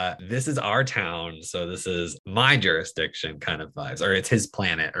 this is our town. So this is my jurisdiction kind of vibes, or it's his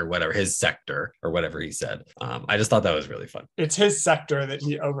planet or whatever, his sector or whatever he said. I just thought that was really fun. It's his sector that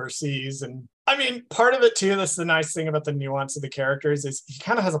he oversees. And I mean, part of it too, that's the nice thing about the nuance of the characters, is he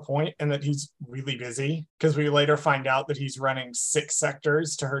kind of has a point in that he's really busy, because we later find out that he's running 6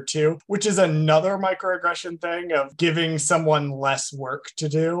 sectors to her too, which is another microaggression thing of giving someone less work to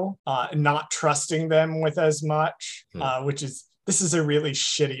do, not trusting them with as much, this is a really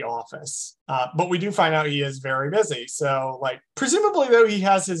shitty office. But we do find out he is very busy. So, like, presumably, though, he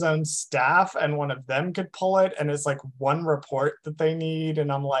has his own staff and one of them could pull it. And it's like one report that they need.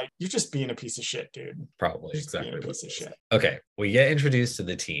 And I'm like, you're just being a piece of shit, dude. Probably exactly. Being a piece of shit. Okay. We get introduced to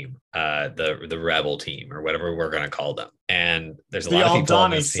the team, the rebel team, or whatever we're going to call them. And there's a lot of people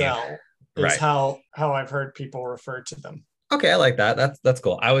on this team. The Aldhani cell is how I've heard people refer to them. Okay, I like that. That's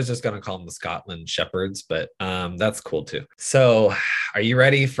cool. I was just going to call them the Scotland Shepherds, but that's cool too. So are you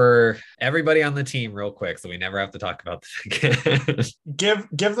ready for everybody on the team real quick so we never have to talk about this again?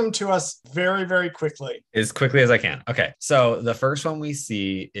 Give them to us very, very quickly. As quickly as I can. Okay, so the first one we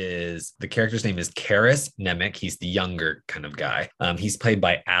see is, the character's name is Karis Nemec. He's the younger kind of guy. He's played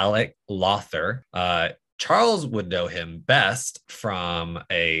by Alec Lothar. Charles would know him best from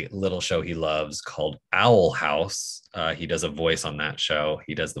a little show he loves called Owl House. He does a voice on that show.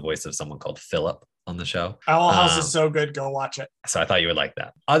 He does the voice of someone called Philip on the show. Owl House is so good. Go watch it. So I thought you would like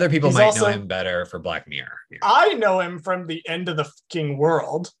that. Other people might know him better for Black Mirror. I know him from The End of the Fucking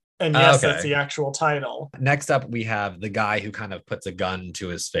World. And yes, that's the actual title. Next up, we have the guy who kind of puts a gun to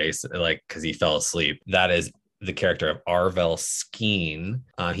his face, like, because he fell asleep. That is the character of Arvel Skeen.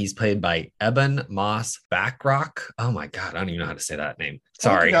 He's played by Eben Moss Bachrach. Oh my God, I don't even know how to say that name.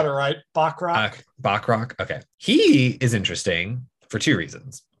 Sorry. You got it right. Bachrach. Bachrach. Okay. He is interesting for 2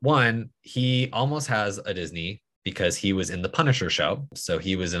 reasons. One, he almost has a Disney because he was in the Punisher show. So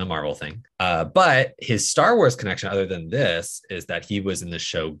he was in a Marvel thing. But his Star Wars connection, other than this, is that he was in the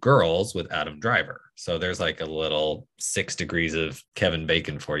show Girls with Adam Driver. So there's like a little 6 degrees of Kevin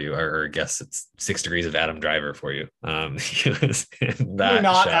Bacon for you, or I guess it's 6 degrees of Adam Driver for you. He was in that Do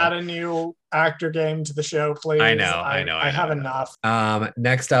not show. Add a new actor game to the show, please. I know. I have enough.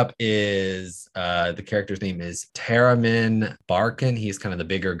 Next up is the character's name is Taramin Barkin. He's kind of the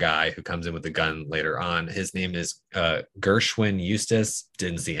bigger guy who comes in with the gun later on. His name is Gershwin Eustace.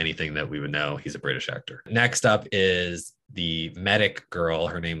 Didn't see anything that we would know. He's a British actor. Next up is the medic girl.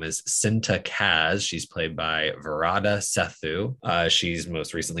 Her name is Cinta Kaz. She's played by Varada Sethu. She's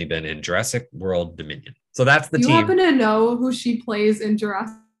most recently been in Jurassic World Dominion. So that's the team. You happen to know who she plays in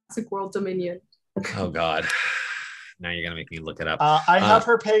Jurassic World Dominion? Oh God. Now you're gonna make me look it up. I have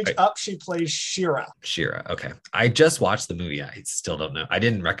her page right. up. She plays Shira. Shira. Okay. I just watched the movie. I still don't know. I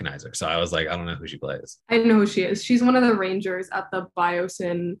didn't recognize her. So I was like, I don't know who she plays. I know who she is. She's one of the rangers at the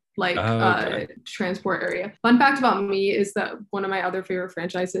Biosyn transport area. Fun fact about me is that one of my other favorite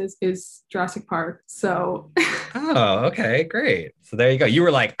franchises is Jurassic Park. So Oh, okay, great. So there you go. You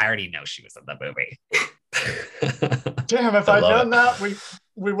were like, I already know she was in the movie. Damn, if I'd known that,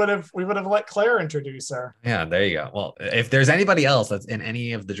 we would have let Claire introduce her. Yeah, there you go. Well, if there's anybody else that's in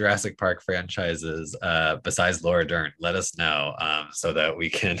any of the Jurassic Park franchises besides Laura Dern, let us know so that we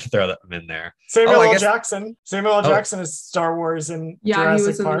can throw them in there. Samuel L. Jackson. Samuel L. Jackson is Star Wars in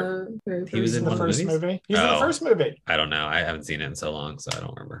Jurassic Park. He was in the first movie. He's in the first movie. I don't know. I haven't seen it in so long, so I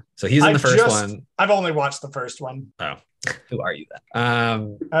don't remember. So he's in the first one. I've only watched the first one. Oh. Who are you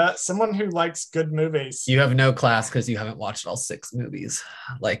then? Someone who likes good movies. You have no class because you haven't watched all 6 movies,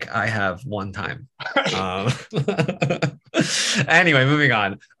 like I have one time. Anyway, moving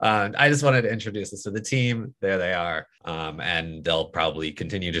on. I just wanted to introduce this to the team. There they are. And they'll probably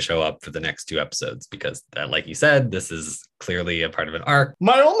continue to show up for the next 2 episodes because, like you said, this is clearly a part of an arc.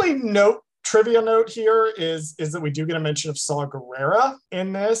 My only trivia note here is that we do get a mention of Saw Gerrera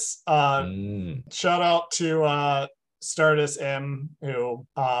in this. Shout out to Stardust M, who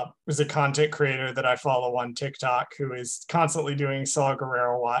is a content creator that I follow on TikTok, who is constantly doing Saw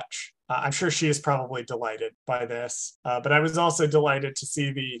Gerrera Watch. I'm sure she is probably delighted by this, but I was also delighted to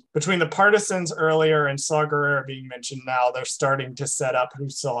see between the Partisans earlier and Saw Gerrera being mentioned now, they're starting to set up who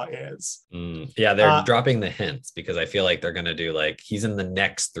Saw is. Yeah, they're dropping the hints because I feel like they're going to do he's in the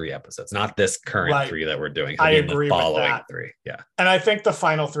next 3 episodes, not this current 3 that we're doing. I agree with that. 3. Yeah. And I think the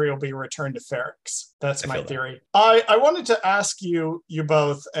final 3 will be Return to Ferrix. That's my theory. I wanted to ask you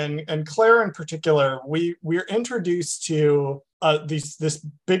both, and Claire in particular, we're introduced to this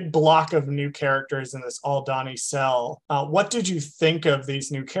big block of new characters in this Aldhani cell. What did you think of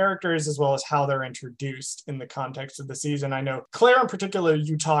these new characters as well as how they're introduced in the context of the season? I know, Claire in particular,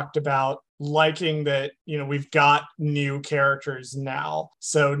 you talked about liking that, we've got new characters now.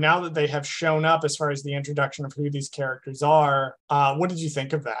 So now that they have shown up as far as the introduction of who these characters are, what did you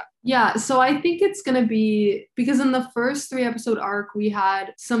think of that? Yeah, so I think it's going to be, because in the first 3-episode arc, we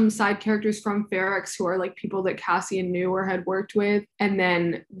had some side characters from Ferrix who are people that Cassian knew or had worked with, and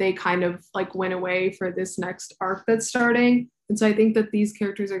then they kind of went away for this next arc that's starting. And so I think that these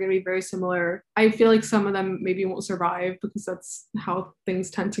characters are going to be very similar. I feel like some of them maybe won't survive because that's how things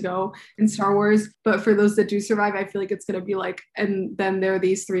tend to go in Star Wars. But for those that do survive, I feel like it's going to be and then there are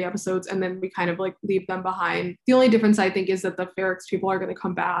these 3 episodes and then we kind of leave them behind. The only difference I think is that the Ferrix people are going to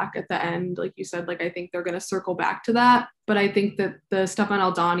come back at the end. Like you said, I think they're going to circle back to that. But I think that the stuff on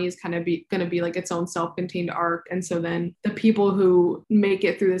Aldhani is kind of going to be its own self-contained arc. And so then the people who make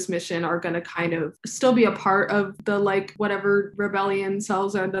it through this mission are going to kind of still be a part of the whatever rebellion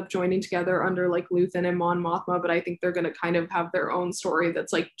cells end up joining together under Luthen and Mon Mothma. But I think they're going to kind of have their own story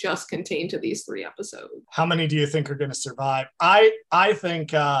that's just contained to these 3 episodes. How many do you think are going to survive? I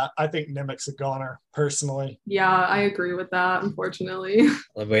think Nemik's a goner, personally. Yeah, I agree with that, unfortunately.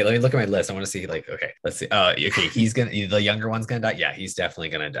 Wait, let me look at my list. I want to see okay, let's see. Okay, he's the younger one's gonna die. Yeah, he's definitely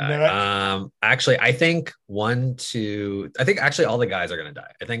gonna die. Actually, I think actually all the guys are gonna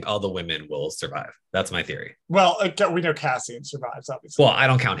die. I think all the women will survive. That's my theory. Well, we know Cassian survives, obviously. Well, I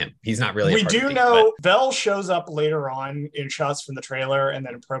don't count him. He's not really. We do know Vel shows up later on in shots from the trailer and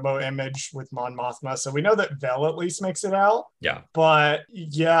then a promo image with Mon Mothma. So we know that Vel at least makes it out. Yeah. But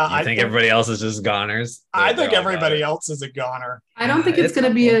yeah, I think everybody else is just goners. I think everybody else is a goner. I don't think it's going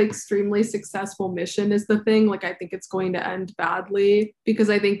to be an extremely successful mission is the thing. I think it's going to end badly because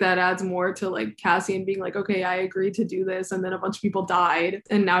I think that adds more to Cassian being okay, I agreed to do this. And then a bunch of people died.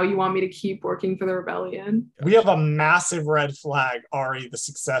 And now you want me to keep working for the rebellion. We have a massive red flag, Ari, the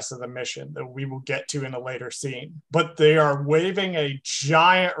success of the mission that we will get to in a later scene. But they are waving a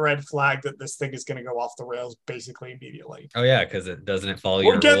giant red flag that this thing is going to go off the rails basically immediately. Oh yeah, because it doesn't follow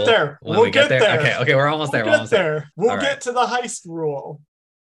your rule. We'll get there. We'll get there. Okay, we're almost there. We'll get to the heist rule.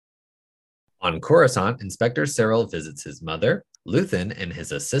 On Coruscant, Inspector Cyril visits his mother. Luthen and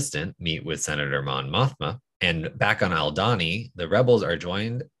his assistant meet with Senator Mon Mothma. And back on Aldhani, the rebels are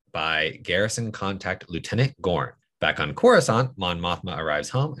joined by garrison contact Lieutenant Gorn. Back on Coruscant, Mon Mothma arrives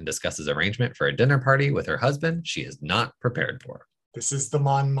home and discusses arrangement for a dinner party with her husband she is not prepared for. This is the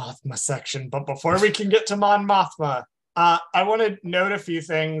Mon Mothma section, but before we can get to Mon Mothma, I want to note a few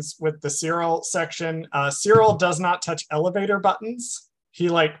things with the Cyril section. Cyril does not touch elevator buttons. He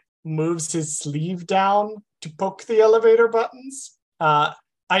moves his sleeve down to poke the elevator buttons. I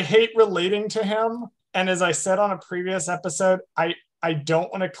hate relating to him. And as I said on a previous episode, I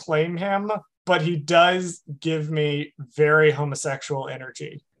don't want to claim him, but he does give me very homosexual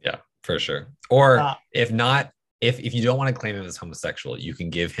energy. Yeah, for sure. Or Uh, if not, if you don't want to claim him as homosexual, you can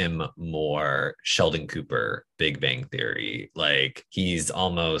give him more Sheldon Cooper, Big Bang Theory. Like he's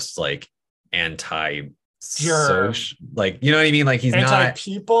almost like anti social, like you know what I mean? Like he's not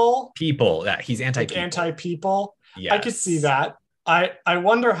people that he's anti-people. Yes. I could see that. I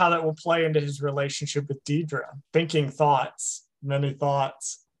wonder how that will play into his relationship with Deidre. Thinking thoughts, many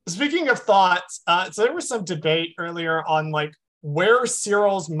thoughts. Speaking of thoughts, so there was some debate earlier on like where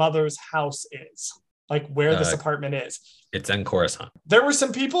Cyril's mother's house is, like where this apartment is. It's in Coruscant. There were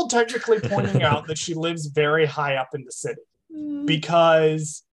some people technically pointing out that she lives very high up in the city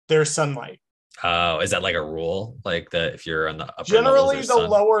because there's sunlight. Oh, is that like a rule? Like that if you're on the upper generally levels, the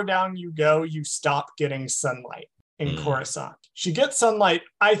lower down you go, you stop getting sunlight in Coruscant. She gets sunlight.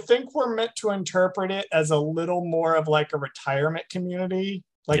 I think we're meant to interpret it as a little more of like a retirement community,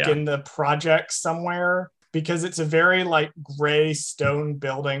 like in the project somewhere, because it's a very like gray stone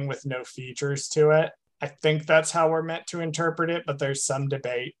building with no features to it. I think that's how we're meant to interpret it, but there's some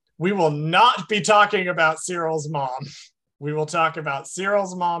debate. We will not be talking about Cyril's mom. We will talk about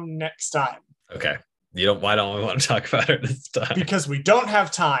Cyril's mom next time. Okay. Why don't we want to talk about her this time? Because we don't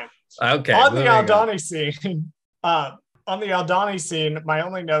have time. Okay. On the Aldhani scene, my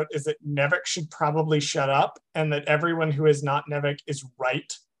only note is that Nevik should probably shut up and that everyone who is not Nevik is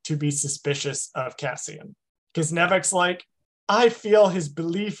right to be suspicious of Cassian. Because Nevik's like, I feel his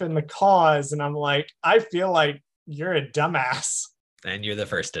belief in the cause. And I'm like, I feel like you're a dumbass. And you're the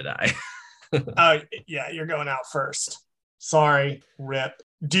first to die. Yeah, you're going out first. Sorry, rip.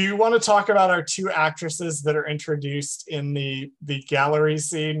 Do you want to talk about our two actresses that are introduced in the gallery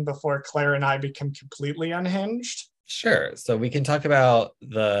scene before Claire and I become completely unhinged? Sure. So we can talk about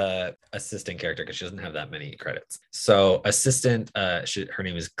the assistant character because she doesn't have that many credits. So assistant, her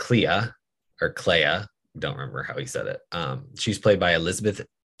name is Clea. Don't remember how he said it. She's played by Elizabeth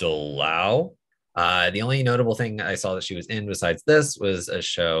Dulao. The only notable thing I saw that she was in besides this was a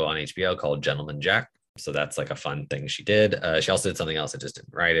show on HBO called Gentleman Jack. So that's like a fun thing she did. She also did something else. I just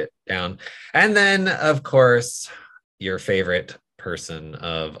didn't write it down. And then, of course, your favorite person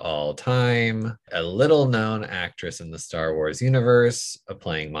of all time, a little known actress in the Star Wars universe,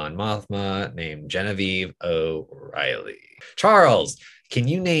 playing Mon Mothma, named Genevieve O'Reilly. Charles, can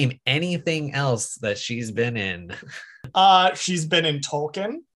you name anything else that she's been in? She's been in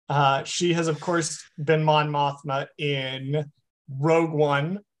Tolkien. She has, of course, been Mon Mothma in Rogue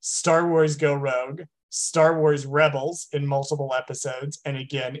One, Star Wars Go Rogue, Star Wars Rebels in multiple episodes, and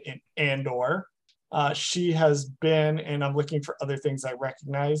again in Andor. She has been, and I'm looking for other things I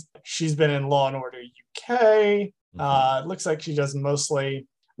recognize. She's been in Law and Order UK. Looks like she does mostly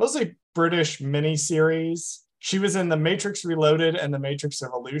British miniseries. She was in The Matrix Reloaded and The Matrix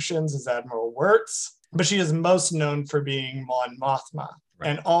Revolutions as Admiral Wirtz, but she is most known for being Mon Mothma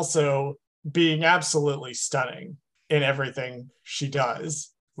and also being absolutely stunning in everything she does.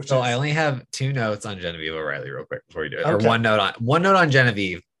 I only have 2 notes on Genevieve O'Reilly real quick before you do it. Okay. Or one note on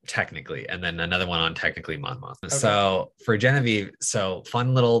Genevieve technically, and then another one on technically Mon Mothma. Okay. So for Genevieve,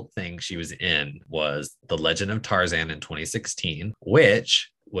 fun little thing she was in was The Legend of Tarzan in 2016,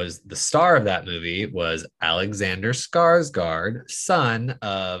 which was the star of that movie was Alexander Skarsgård,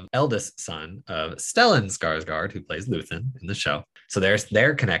 eldest son of Stellan Skarsgård, who plays Luthen in the show. So there's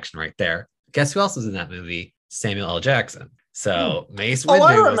their connection right there. Guess who else was in that movie? Samuel L. Jackson. So Mace Windu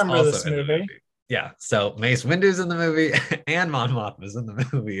I remember was also this in the movie. Yeah, so Mace Windu's in the movie and Mon Mothma's in the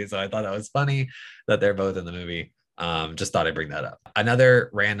movie. So I thought that was funny that they're both in the movie. Just thought I'd bring that up. Another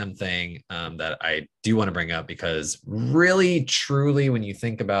random thing that I do want to bring up, because really, truly, when you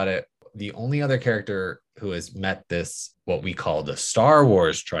think about it, the only other character who has met this, what we call the Star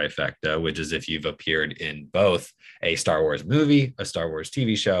Wars trifecta, which is if you've appeared in both a Star Wars movie, a Star Wars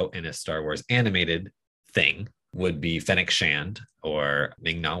TV show, and a Star Wars animated thing, would be Fennec Shand or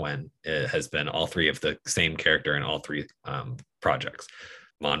Ming-Na Wen. It has been all 3 of the same character in all 3 projects.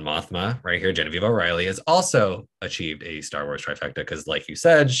 Mon Mothma, right here, Genevieve O'Reilly, has also achieved a Star Wars trifecta because, like you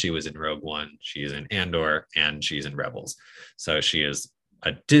said, she was in Rogue One, she's in Andor, and she's in Rebels. So she is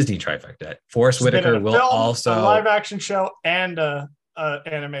a Disney trifecta. Forrest Whitaker will also... a live-action show and a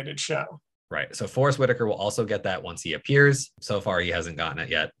animated show. Right. So Forrest Whitaker will also get that once he appears. So far, he hasn't gotten it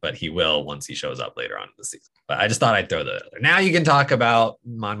yet, but he will once he shows up later on in the season. But I just thought I'd throw that out there. Now you can talk about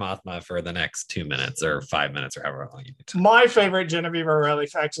Mon Mothma for the next 2 minutes or 5 minutes or however long you need to. My favorite Genevieve O'Reilly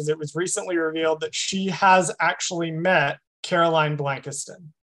fact is it was recently revealed that she has actually met Caroline Blankiston.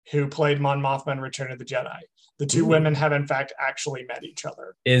 who played Mon Mothma in Return of the Jedi. The two women have, in fact, actually met each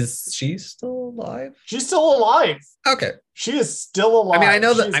other. Is she still alive? She's still alive. Okay. She is still alive. I mean, I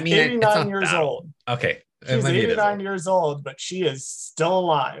know that. She's I mean, 89 years old. Okay. She's 89 years old, but she is still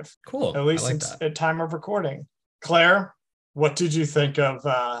alive. Cool. At least at time of recording. Claire, what did you think of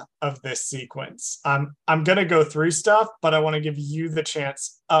this sequence? I'm gonna go through stuff, but I want to give you the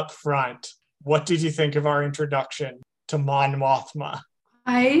chance up front. What did you think of our introduction to Mon Mothma?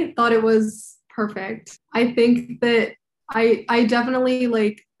 I thought it was perfect. I think that I definitely,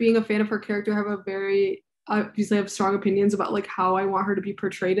 like, being a fan of her character, have a very obviously have strong opinions about like how I want her to be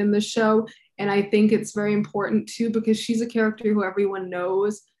portrayed in this show. And I think it's very important too, because she's a character who everyone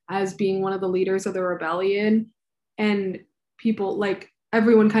knows as being one of the leaders of the rebellion, and people, like,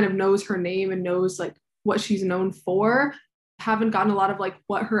 everyone kind of knows her name and knows like what she's known for. Haven't gotten a lot of like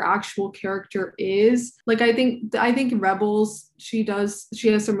what her actual character is. Like, I think Rebels, she has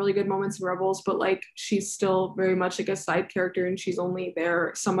some really good moments in Rebels, but like she's still very much like a side character and she's only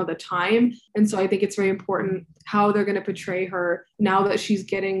there some of the time. And so I think it's very important how they're going to portray her now that she's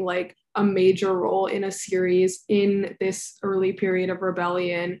getting like a major role in a series in this early period of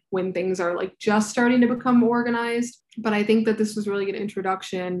rebellion when things are like just starting to become organized. But I think that this was really good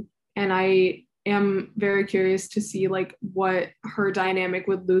introduction, and I am very curious to see like what her dynamic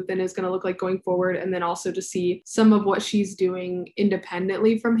with Luthen is going to look like going forward, and then also to see some of what she's doing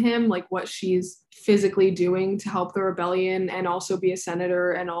independently from him, like what she's physically doing to help the rebellion and also be a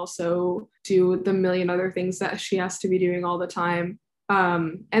senator and also do the million other things that she has to be doing all the time.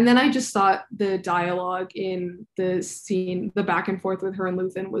 And then I just thought the dialogue in the scene, the back and forth with her and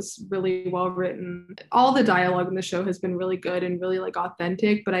Luthen, was really well written. All the dialogue in the show has been really good and really like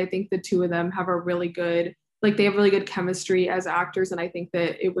authentic, but I think the two of them have a really good, like they have really good chemistry as actors. And I think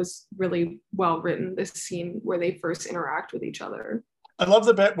that it was really well written, this scene where they first interact with each other. I love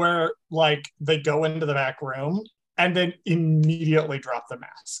the bit where like they go into the back room and then immediately drop the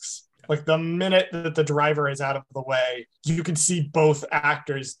masks. Like the minute that the driver is out of the way, you can see both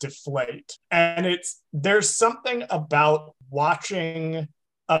actors deflate. And there's something about watching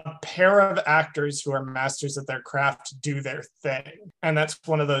a pair of actors who are masters of their craft do their thing. And that's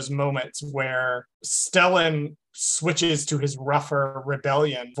one of those moments where Stellan switches to his rougher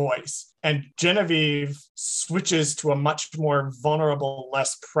rebellion voice, and Genevieve switches to a much more vulnerable,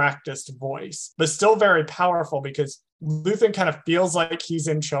 less practiced voice, but still very powerful, because Luthen kind of feels like he's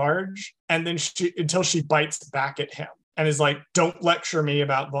in charge, and then until she bites back at him and is like, don't lecture me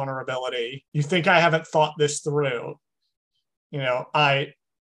about vulnerability. You think I haven't thought this through? You know,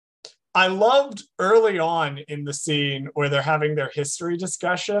 I loved early on in the scene where they're having their history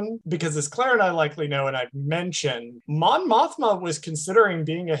discussion, because as Claire and I likely know, and I've mentioned, Mon Mothma was considering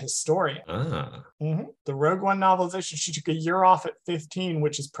being a historian. The Rogue One novelization, she took a year off at 15,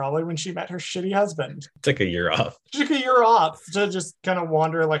 which is probably when she met her shitty husband. Took a year off. She took a year off to just kind of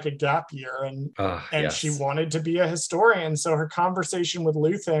wander like a gap year, and yes. She wanted to be a historian. So her conversation with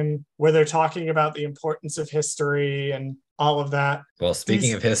Luthen, where they're talking about the importance of history and all of that. Well,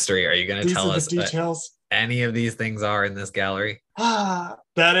 speaking of history, are you going to tell us details? What any of these things are in this gallery?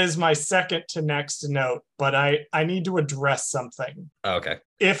 That is my second to next note, but I need to address something. Okay.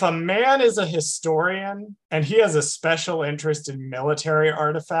 If a man is a historian and he has a special interest in military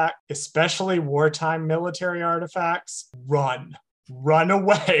artifacts, especially wartime military artifacts, run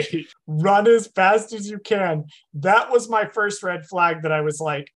away, run as fast as you can. That was my first red flag, that I was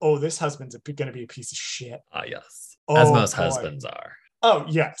like, oh, this husband's going to be a piece of shit. Yes. As most boy. husbands are. Oh,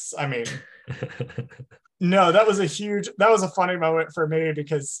 yes. I mean, no, that was a funny moment for me,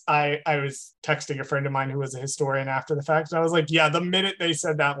 because I was texting a friend of mine who was a historian after the fact. And I was like, yeah, the minute they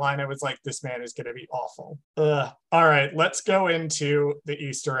said that line, I was like, this man is going to be awful. All right, let's go into the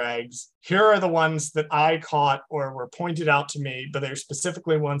Easter eggs. Here are the ones that I caught or were pointed out to me, but they're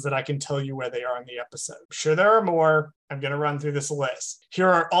specifically ones that I can tell you where they are in the episode. I'm sure there are more. I'm going to run through this list. Here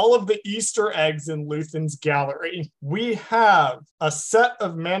are all of the Easter eggs in Luthen's gallery. We have a set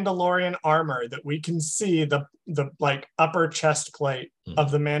of Mandalorian armor that we can see the like upper chest plate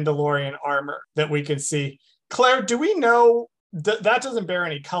of the Mandalorian armor that we can see. Claire, do we know that doesn't bear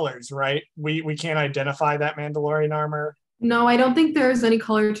any colors, right? We can't identify that Mandalorian armor. No, I don't think there's any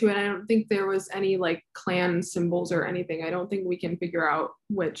color to it. I don't think there was any like clan symbols or anything. I don't think we can figure out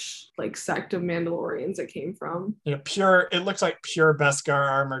which like sect of Mandalorians it came from. You know, it looks like pure Beskar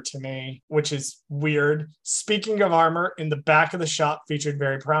armor to me, which is weird. Speaking of armor, in the back of the shop, featured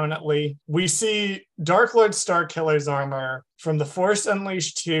very prominently, we see Dark Lord Starkiller's armor from the Force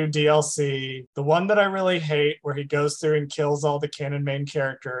Unleashed 2 DLC, the one that I really hate, where he goes through and kills all the canon main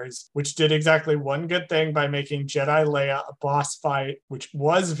characters, which did exactly one good thing by making Jedi Leia a boss fight, which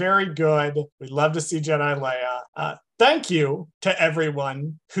was very good. We'd love to see Jedi Leia. Thank you to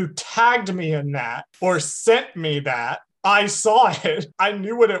everyone who tagged me in that or sent me that. I saw it. I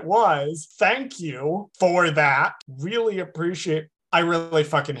knew what it was. Thank you for that. Really appreciate. I really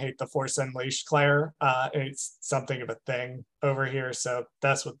fucking hate the Force Unleashed, Claire. It's something of a thing over here, so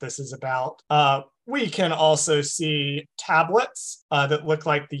that's what this is about. We can also see tablets that look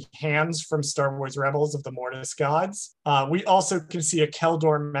like the hands from Star Wars Rebels of the Mortis gods. We also can see a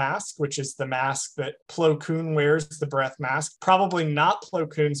Keldor mask, which is the mask that Plo Koon wears, the breath mask. Probably not Plo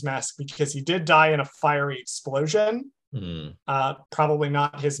Koon's mask because he did die in a fiery explosion. Probably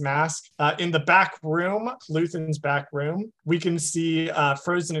not his mask. In the back room, Luthen's back room, we can see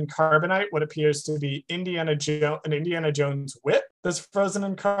frozen in carbonite, what appears to be an Indiana Jones whip that's frozen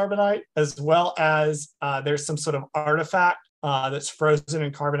in carbonite, as well as there's some sort of artifact that's frozen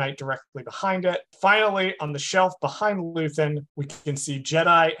in carbonite directly behind it. Finally, on the shelf behind Luthen, we can see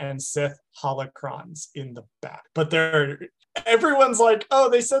Jedi and Sith holocrons in the back. But everyone's like, oh,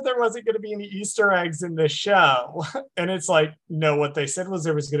 they said there wasn't going to be any Easter eggs in this show. And it's like, no, what they said was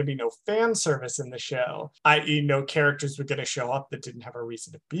there was going to be no fan service in the show, i.e. no characters were going to show up that didn't have a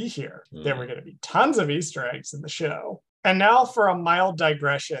reason to be here. There were going to be tons of Easter eggs in the show. And now for a mild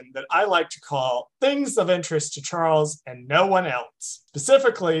digression that I like to call things of interest to Charles and no one else.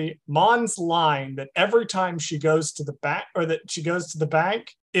 Specifically, Mon's line that every time she goes to the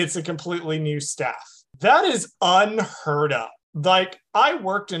bank, it's a completely new staff. That is unheard of. Like, I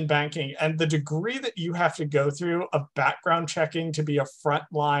worked in banking, and the degree that you have to go through of background checking to be a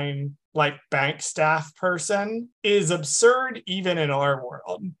frontline, like, bank staff person is absurd even in our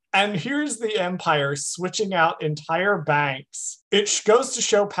world. And here's the Empire switching out entire banks. It goes to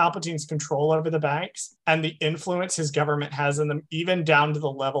show Palpatine's control over the banks and the influence his government has in them, even down to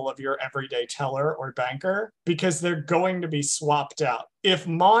the level of your everyday teller or banker, because they're going to be swapped out. If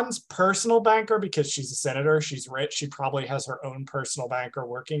Mon's personal banker, because she's a senator, she's rich, she probably has her own personal banker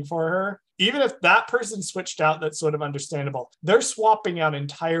working for her. Even if that person switched out, that's sort of understandable. They're swapping out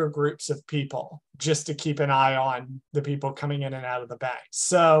entire groups of people just to keep an eye on the people coming in and out of the bank.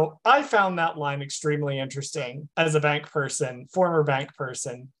 So I found that line extremely interesting as a bank person, former bank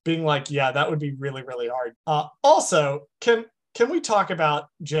person, being like, yeah, that would be really, really hard. Also, can we talk about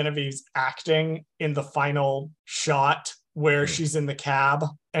Genevieve's acting in the final shot where she's in the cab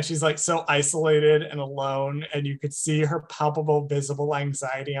and she's like so isolated and alone, and you could see her palpable, visible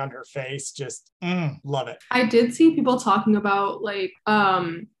anxiety on her face. Just love it. I did see people talking about like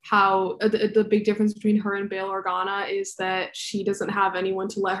how the big difference between her and Bail Organa is that she doesn't have anyone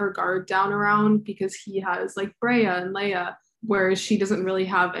to let her guard down around because he has like Brea and Leia, whereas she doesn't really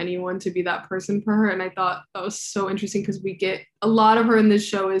have anyone to be that person for her. And I thought that was so interesting because we get a lot of her in this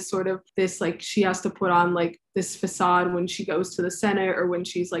show is sort of this, like, she has to put on like this facade when she goes to the Senate or when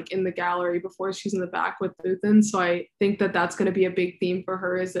she's like in the gallery before she's in the back with Luthen. So I think that that's going to be a big theme for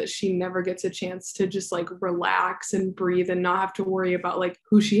her, is that she never gets a chance to just like relax and breathe and not have to worry about like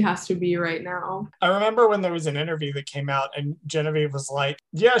who she has to be right now. I remember when there was an interview that came out and Genevieve was like,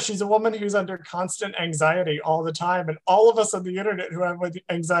 yeah, she's a woman who's under constant anxiety all the time. And all of us on the internet who have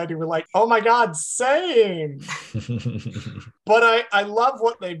anxiety were like, oh my God, same. But I love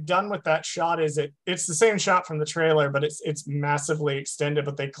what they've done with that shot. Is it's the same shot from the trailer, but it's massively extended,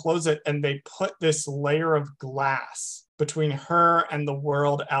 but they close it and they put this layer of glass between her and the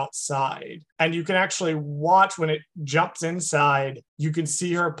world outside. And you can actually watch when it jumps inside, you can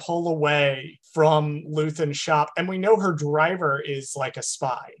see her pull away from Luthen's shop. And we know her driver is like a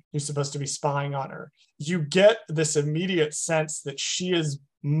spy who's supposed to be spying on her. You get this immediate sense that she is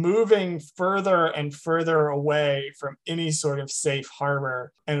moving further and further away from any sort of safe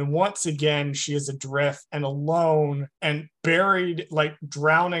harbor. And once again, she is adrift and alone and buried, like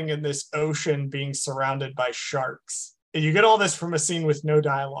drowning in this ocean, being surrounded by sharks. And you get all this from a scene with no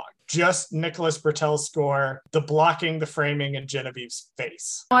dialogue. Just Nicholas Britell's score, the blocking, the framing, and Genevieve's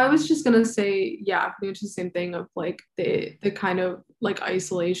face. I was just gonna say, yeah, pretty much the same thing of like the kind of like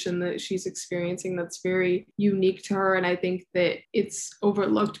isolation that she's experiencing that's very unique to her. And I think that it's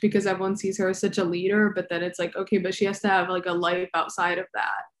overlooked because everyone sees her as such a leader, but then it's like, okay, but she has to have like a life outside of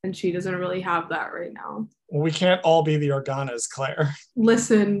that. And she doesn't really have that right now. Well, we can't all be the Organas, Claire.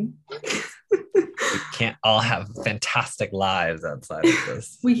 Listen. We can't all have fantastic lives outside of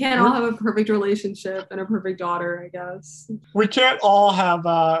this. We can't all have a perfect relationship and a perfect daughter, I guess. We can't all have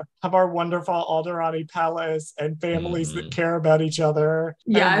our wonderful Alderani palace and families that care about each other.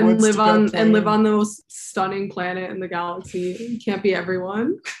 Yeah, and live on the most stunning planet in the galaxy. It can't be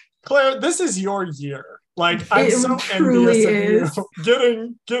everyone. Claire, this is your year. Like, I'm It so truly envious of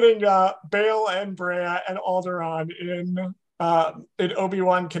you getting Bail and Brea and Alderaan in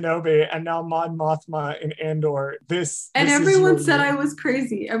Obi-Wan Kenobi, and now Mon Mothma in Andor. And everyone said I was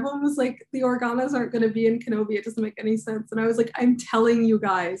crazy. Everyone was like, the Organas aren't going to be in Kenobi. It doesn't make any sense. And I was like, I'm telling you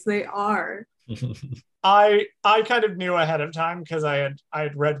guys, they are. I kind of knew ahead of time because I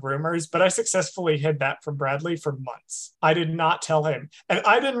had read rumors, but I successfully hid that from Bradley for months. I did not tell him. And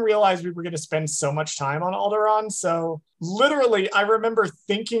I didn't realize we were going to spend so much time on Alderaan. So literally, I remember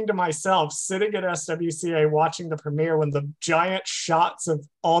thinking to myself, sitting at SWCA watching the premiere when the giant shots of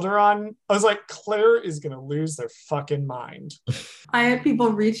Alderaan, I was like, Claire is going to lose their fucking mind. I had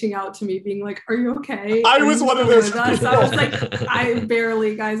people reaching out to me being like, are you okay? I was one of those people. I was like, I'm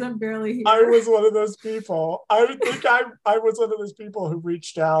barely here. I was one of those people. I think I was one of those people who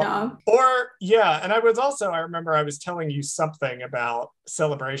reached out. Yeah. And I remember I was telling you something about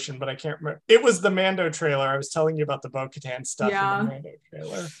Celebration, but I can't remember. It was the Mando trailer. I was telling you about the Bo-Katan stuff in the Mando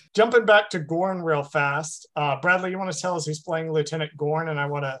trailer. Jumping back to Gorn real fast. Bradley, you want to tell us who's playing Lieutenant Gorn? And I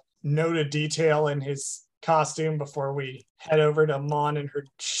want to note a detail in his costume before we head over to Mon and her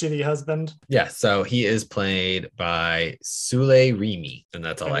shitty husband. Yeah, so he is played by Sule Remy, and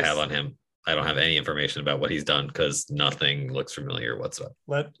that's all I have on him. I don't have any information about what he's done because nothing looks familiar whatsoever.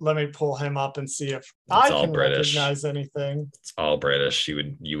 Let me pull him up and see if I can recognize anything. It's all British.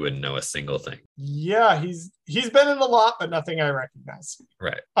 You wouldn't know a single thing. Yeah, he's been in a lot, but nothing I recognize.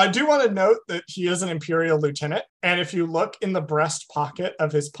 Right. I do want to note that he is an Imperial lieutenant, and if you look in the breast pocket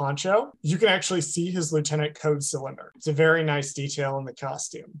of his poncho, you can actually see his lieutenant code cylinder. It's a very nice detail in the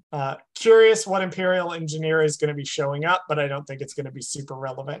costume. Curious what Imperial engineer is going to be showing up, but I don't think it's going to be super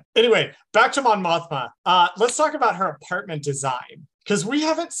relevant. Anyway, back to Mon Mothma. Let's talk about her apartment design. Because we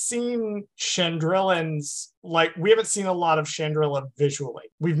haven't seen we haven't seen a lot of Chandrila visually.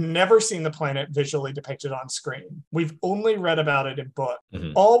 We've never seen the planet visually depicted on screen. We've only read about it in book.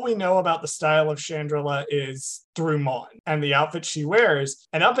 Mm-hmm. All we know about the style of Chandrila is through Mon and the outfit she wears.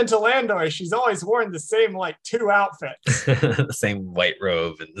 And up until Andor, she's always worn the same two outfits. The same white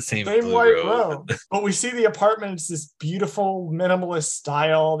robe and the same blue white robe. But we see the apartment. It's this beautiful minimalist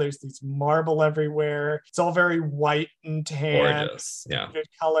style. There's these marble everywhere. It's all very white and tan. Gorgeous. Yeah. Good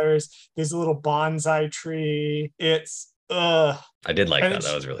colors. There's a little bonsai tree. It's I did like that.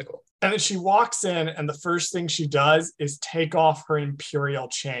 That was really cool. And then she walks in, and the first thing she does is take off her Imperial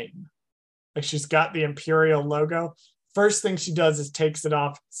chain. Like, she's got the Imperial logo. First thing she does is takes it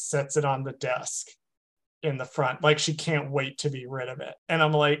off, sets it on the desk in the front. Like, she can't wait to be rid of it. And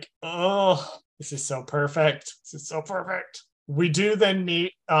I'm like, oh, this is so perfect. This is so perfect. We do then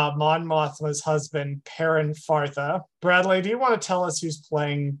meet Mon Mothma's husband, Perrin Fartha. Bradley, do you want to tell us who's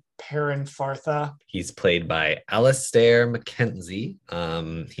playing Perrin Fartha? He's played by Alistair Mackenzie.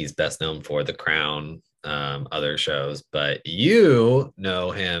 He's best known for The Crown, other shows, but you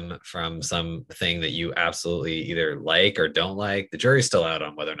know him from something that you absolutely either like or don't like. The jury's still out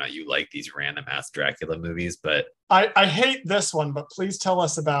on whether or not you like these random ass Dracula movies, but I hate this one, but please tell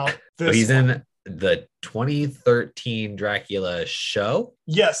us about this. So he's in the 2013 Dracula show.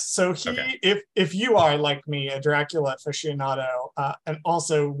 Yes, so if you are like me, a Dracula aficionado, and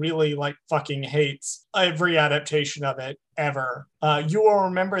also really fucking hates every adaptation of it ever, you will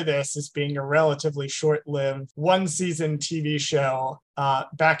remember this as being a relatively short-lived one-season TV show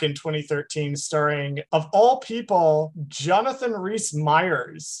back in 2013, starring, of all people, Jonathan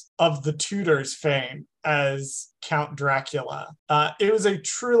Rhys-Meyers of The Tudors fame as Count Dracula. It was a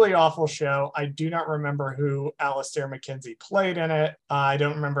truly awful show. I do not remember who Alistair Mackenzie played in it. I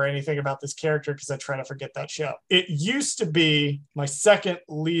don't remember anything about this character because I try to forget that show. It used to be my second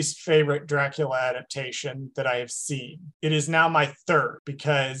least favorite Dracula adaptation that I have seen. It is now my third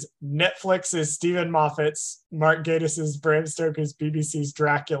because Netflix's Stephen Moffat's, Mark Gatiss's, Bram Stoker's, BBC's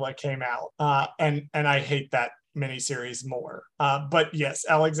Dracula came out, and I hate that miniseries more. But yes,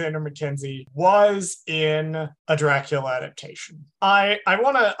 Alexander Mackenzie was in a Dracula adaptation. I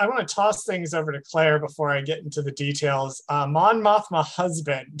want to toss things over to Claire before I get into the details. Mon Mothma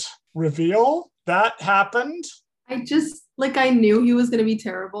husband reveal that happened. I knew he was going to be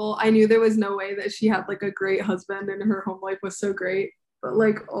terrible. I knew there was no way that she had a great husband and her home life was so great. But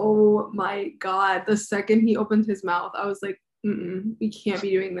oh my God, the second he opened his mouth, I was like, we can't be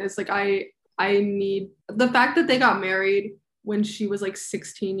doing this. I need the fact that they got married when she was like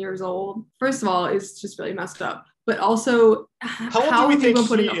 16 years old, first of all, is just really messed up. But also, how are we even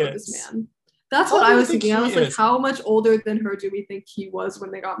putting up with this man? That's what I was thinking. I was like, how much older than her do we think he was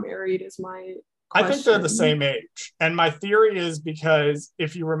when they got married is my question. I think they're the same age. And my theory is because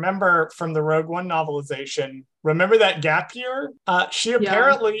if you remember from the Rogue One novelization, remember that gap year? She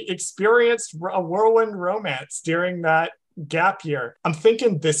apparently experienced a whirlwind romance during that gap year. I'm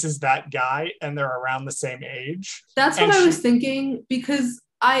thinking this is that guy and they're around the same age. That's what I was thinking, because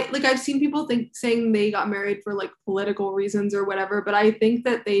I've seen people saying they got married for like political reasons or whatever, but I think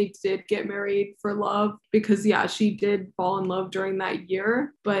that they did get married for love because she did fall in love during that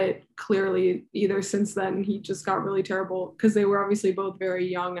year, but clearly either since then he just got really terrible because they were obviously both very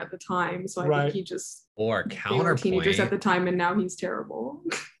young at the time. So I think he just or counterpoint, they were teenagers at the time and now he's terrible.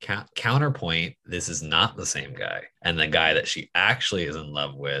 Counterpoint, this is not the same guy. And the guy that she actually is in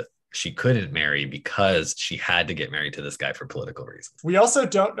love with, she couldn't marry because she had to get married to this guy for political reasons. We also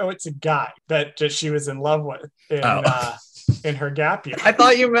don't know it's a guy that she was in love with in her gap year. I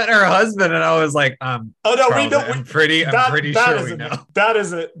thought you meant her husband, and I was like, oh no, Charles, we don't. I'm pretty sure we know.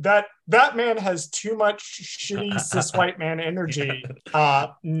 That man has too much shitty cis white man energy.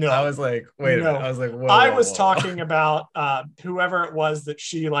 No, I was like, wait a minute. I was like, whoa. I was talking about whoever it was that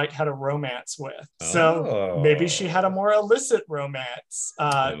she like had a romance with. So maybe she had a more illicit romance.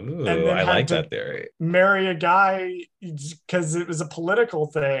 And then I like that theory. Marry a guy because it was a political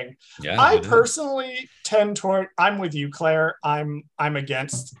thing. Yeah, I personally tend toward. I'm with you, Claire. I'm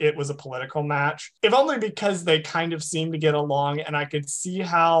against it was a political match, if only because they kind of seem to get along, and I could see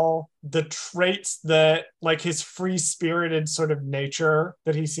how the traits that like his free-spirited sort of nature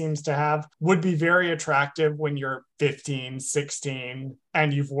that he seems to have would be very attractive when you're 15, 16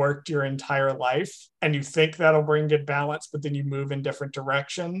 and you've worked your entire life and you think that'll bring good balance, but then you move in different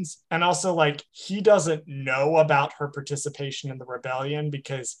directions. And also like he doesn't know about her participation in the rebellion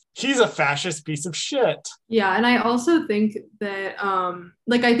because he's a fascist piece of shit. Yeah, and I also think that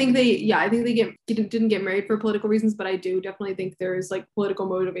I think they didn't get married for political reasons, but I do definitely think there's like political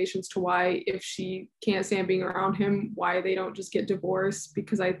motivations to why, if she can't stand being around him, why they don't just get divorced.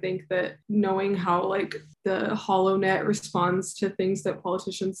 Because I think that knowing how like the HoloNet responds to things that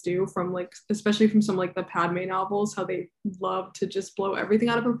politicians do, from like especially from some like the Padme novels, how they love to just blow everything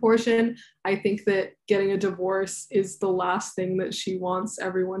out of proportion, I think that getting a divorce is the last thing that she wants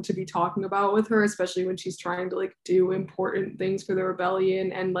everyone to be talking about with her, especially when she's trying to like do important things for the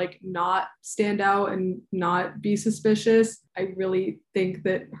rebellion and like not stand out and not be suspicious. I really think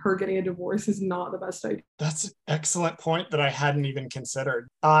that her getting a divorce is not the best idea. That's an excellent point that I hadn't even considered.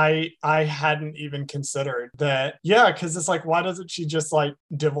 I hadn't even considered that. Yeah, because it's like, why doesn't she just like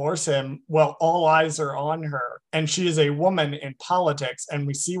divorce him? Well, all eyes are on her, and she is a woman in politics, and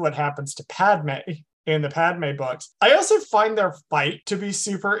we see what happens to Padme in the Padme books. I also find their fight to be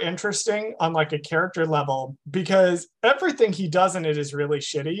super interesting on like a character level, because everything he does in it is really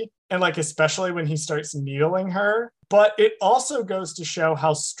shitty. And like, especially when he starts needling her, but it also goes to show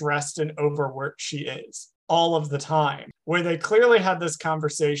how stressed and overworked she is all of the time, where they clearly had this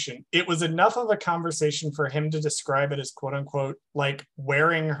conversation. It was enough of a conversation for him to describe it as quote unquote, like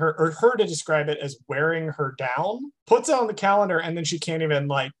wearing her, or her to describe it as wearing her down, puts it on the calendar, and then she can't even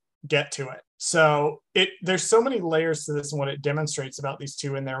like get to it. So there's so many layers to this and what it demonstrates about these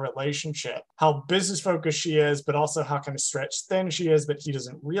two in their relationship, how business focused she is, but also how kind of stretched thin she is, but he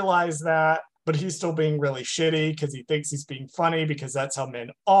doesn't realize that, but he's still being really shitty because he thinks he's being funny because that's how men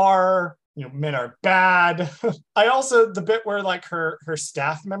are. You know, men are bad. I also, the bit where like her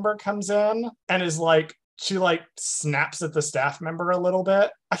staff member comes in and is like, she like snaps at the staff member a little bit.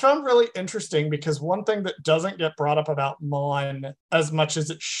 I found really interesting because one thing that doesn't get brought up about Mon as much as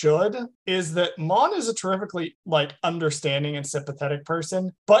it should is that Mon is a terrifically like understanding and sympathetic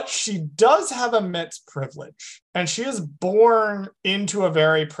person, but she does have immense privilege, and she is born into a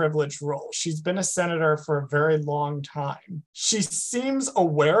very privileged role. She's been a senator for a very long time. She seems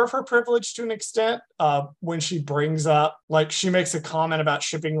aware of her privilege to an extent when she brings up, like she makes a comment about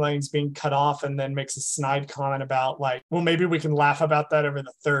shipping lanes being cut off and then makes a snide comment about like, well, maybe we can laugh about that over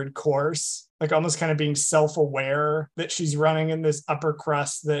the third course, like almost kind of being self-aware that she's running in this upper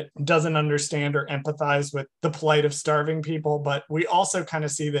crust that doesn't understand or empathize with the plight of starving people. But we also kind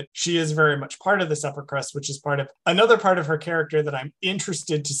of see that she is very much part of this upper crust, which is another part of her character that I'm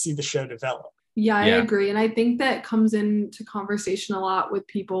interested to see the show develop. Yeah, I Yeah. agree. And I think that comes into conversation a lot with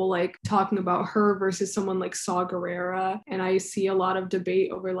people like talking about her versus someone like Saw Gerrera. And I see a lot of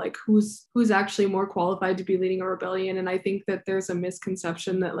debate over like who's actually more qualified to be leading a rebellion. And I think that there's a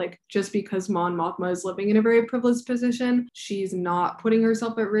misconception that like just because Mon Mothma is living in a very privileged position, she's not putting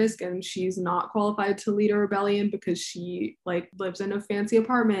herself at risk and she's not qualified to lead a rebellion because she like lives in a fancy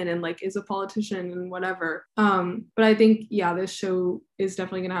apartment and like is a politician and whatever. But I think, yeah, this show is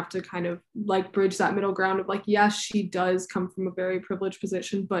definitely going to have to kind of like bridge that middle ground of like, yes, she does come from a very privileged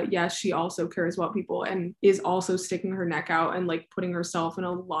position, but yes, she also cares about people and is also sticking her neck out and like putting herself in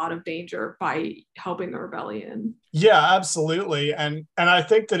a lot of danger by helping the rebellion. Yeah, absolutely. And I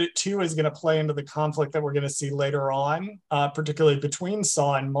think that it too is going to play into the conflict that we're going to see later on, particularly between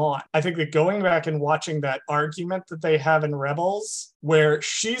Saw and Mon. I think that going back and watching that argument that they have in Rebels, where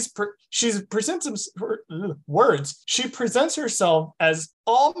she presents herself as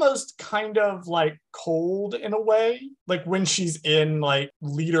almost kind of like cold in a way, like when she's in like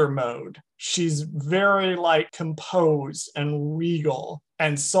leader mode. She's very like composed and regal.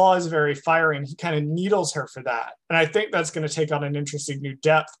 And Saw is very fiery, and he kind of needles her for that. And I think that's going to take on an interesting new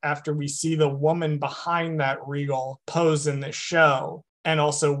depth after we see the woman behind that regal pose in this show, and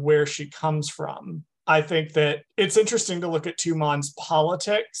also where she comes from. I think that it's interesting to look at Tumon's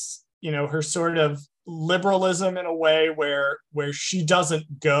politics, you know, her sort of liberalism in a way where she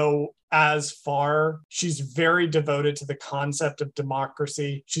doesn't go as far. She's very devoted to the concept of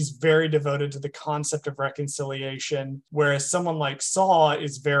democracy. She's very devoted to the concept of reconciliation, whereas someone like Saw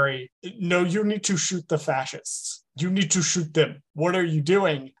is very, no, you need to shoot the fascists. You need to shoot them. What are you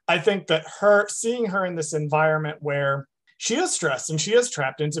doing? I think that seeing her in this environment where she is stressed and she is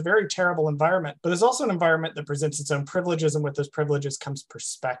trapped, and it's a very terrible environment, but there's also an environment that presents its own privileges, and with those privileges comes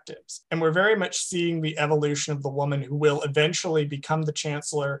perspectives. And we're very much seeing the evolution of the woman who will eventually become the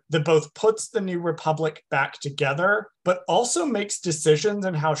chancellor that both puts the New Republic back together, but also makes decisions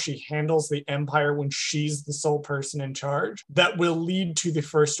in how she handles the empire when she's the sole person in charge that will lead to the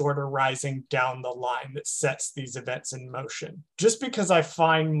First Order rising down the line that sets these events in motion. Just because I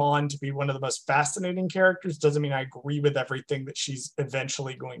find Mon to be one of the most fascinating characters doesn't mean I agree with everything that she's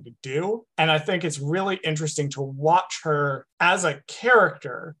eventually going to do. And I think it's really interesting to watch her as a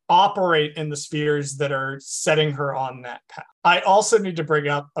character operate in the spheres that are setting her on that path. I also need to bring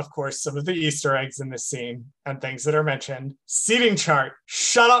up, of course, some of the Easter eggs in this scene and things that are mentioned. Seating chart.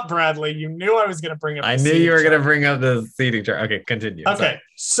 Shut up, Bradley. You knew I was going to bring up I knew you were going to bring up the seating chart. Okay, continue. Okay,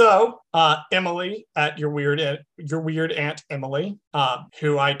 sorry. So Emily at your weird aunt Emily,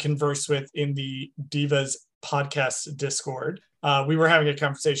 who I converse with in the Divas podcast Discord. We were having a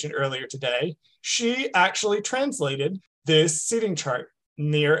conversation earlier today. She actually translated this seating chart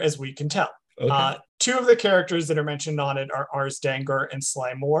near as we can tell. Okay. Two of the characters that are mentioned on it are Ars Dangor and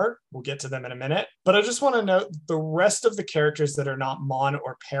Sly Moore. We'll get to them in a minute. But I just want to note the rest of the characters that are not Mon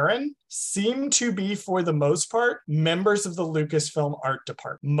or Perrin seem to be, for the most part, members of the Lucasfilm art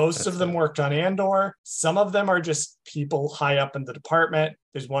department. Most of them worked on Andor. Some of them are just people high up in the department.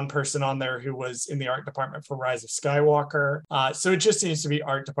 There's one person on there who was in the art department for Rise of Skywalker. So it just seems to be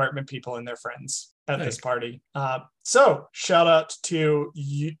art department people and their friends at this party. So shout out to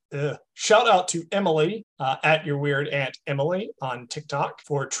Emily at your weird aunt Emily on TikTok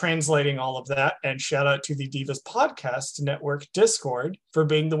for translating all of that, and shout out to the Divas Podcast Network Discord for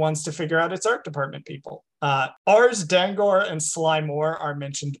being the ones to figure out its art department people. Ars Dangor and Sly Moore are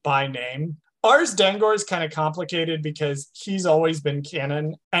mentioned by name. Ars Dangor is kind of complicated because he's always been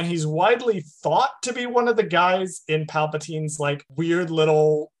canon, and he's widely thought to be one of the guys in Palpatine's like weird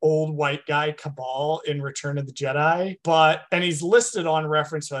little old white guy cabal in Return of the Jedi. And he's listed on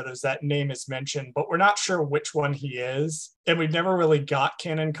reference photos, that name is mentioned, but we're not sure which one he is. And we've never really got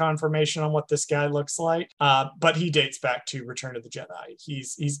canon confirmation on what this guy looks like. But he dates back to Return of the Jedi.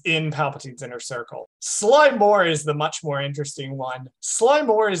 He's in Palpatine's inner circle. Sly Moore is the much more interesting one. Sly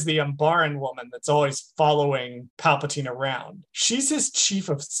Moore is the Umbaran woman that's always following Palpatine around. She's his chief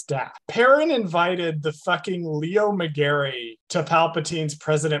of staff. Perrin invited the fucking Leo McGarry to Palpatine's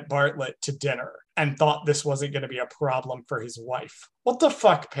President Bartlett to dinner and thought this wasn't going to be a problem for his wife. What the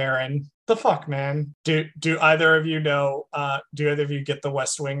fuck, Perrin? The fuck, man? Do either of you know? Do either of you get the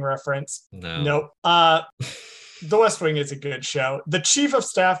West Wing reference? No. Nope. The West Wing is a good show. The chief of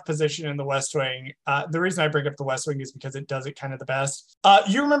staff position in the West Wing, the reason I bring up the West Wing is because it does it kind of the best.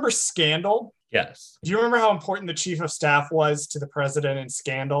 You remember Scandal? Yes. Do you remember how important the chief of staff was to the president in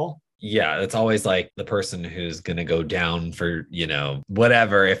Scandal? Yeah, it's always like the person who's going to go down for,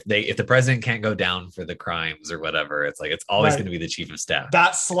 whatever. If the president can't go down for the crimes or whatever, it's like it's always going to be the chief of staff.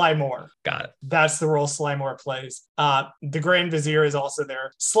 That's Sly Moore. Got it. That's the role Sly Moore plays. The Grand Vizier is also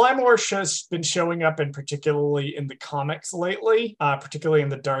there. Sly Moore has been showing up particularly in the comics lately, particularly in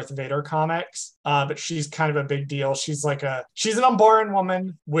the Darth Vader comics. But she's kind of a big deal. She's an Umbaran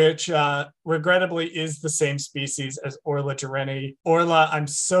woman, which regrettably is the same species as Orla Jareni. Orla, I'm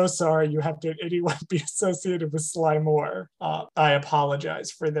so sorry you have to in any way be associated with Sly Moore. I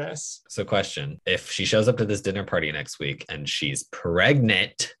apologize for this. So question, if she shows up to this dinner party next week and she's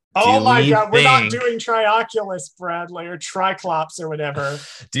pregnant, oh my God, we're not doing Trioculus, Bradley, or Triclops or whatever.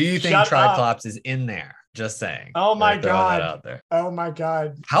 Do you think Triclops is in there? Just saying. Oh my God. That out there. Oh my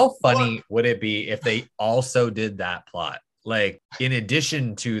God. How funny would it be if they also did that plot? Like, in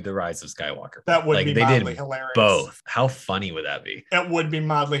addition to the Rise of Skywalker. That would be mildly hilarious. Both. How funny would that be? It would be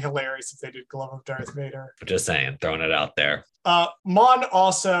mildly hilarious if they did Glove of Darth Vader. Just saying, throwing it out there. Mon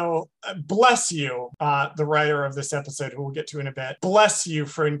also, bless you, the writer of this episode, who we'll get to in a bit, bless you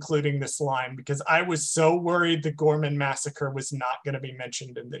for including this line, because I was so worried the Gorman Massacre was not going to be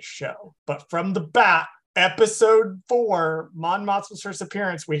mentioned in this show. But from the bat, episode 4, Mon Mothma's first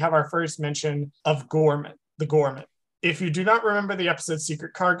appearance, we have our first mention of Gorman, the Gorman. If you do not remember the episode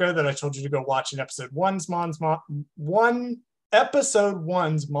Secret Cargo that I told you to go watch in episode 1's Mon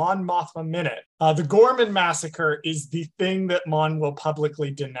Mothma Minute, the Gorman Massacre is the thing that Mon will publicly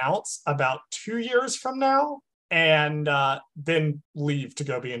denounce about 2 years from now, and then leave to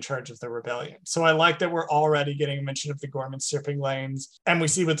go be in charge of the rebellion. So I like that we're already getting a mention of the Gorman stripping lanes, and we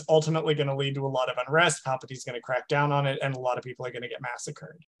see what's ultimately going to lead to a lot of unrest. Palpatine's going to crack down on it, and a lot of people are going to get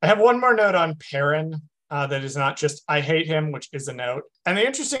massacred. I have one more note on Perrin. That is not just, I hate him, which is a note. And the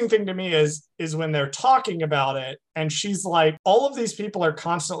interesting thing to me is when they're talking about it, and she's like, all of these people are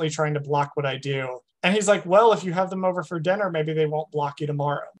constantly trying to block what I do. And he's like, well, if you have them over for dinner, maybe they won't block you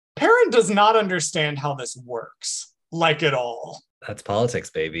tomorrow. Perrin does not understand how this works, like at all. That's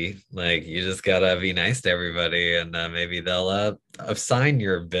politics, baby. Like, you just gotta be nice to everybody, and maybe they'll sign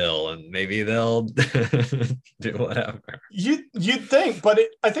your bill, and maybe they'll do whatever. You'd think, but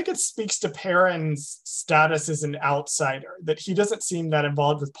I think it speaks to Perrin's status as an outsider, that he doesn't seem that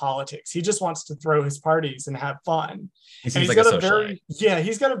involved with politics. He just wants to throw his parties and have fun. He seems like a socialite.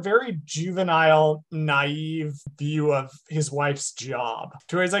 He's got a very juvenile, naive view of his wife's job.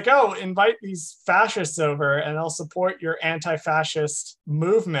 To where he's like, oh, invite these fascists over, and I'll support your anti-fascist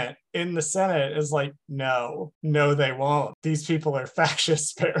movement in the Senate. Is like, no, they won't. These people are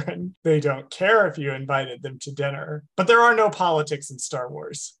fascists, Perrin. They don't care if you invited them to dinner. But there are no politics in Star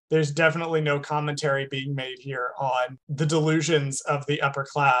Wars. There's definitely no commentary being made here on the delusions of the upper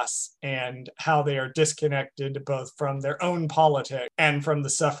class and how they are disconnected both from their own politics and from the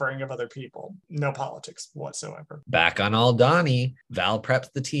suffering of other people. No politics whatsoever. Back on Aldhani, Val preps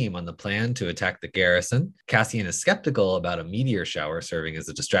the team on the plan to attack the garrison. Cassian is skeptical about a meteor shower serving as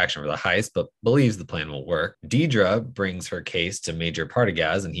a distraction for the heist, but believes the plan will work. Dedra brings her case to Major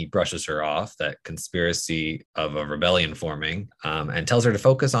Partagaz, and he brushes her off, that conspiracy of a rebellion forming, and tells her to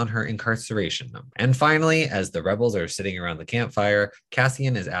focus on her incarceration. And finally, as the rebels are sitting around the campfire,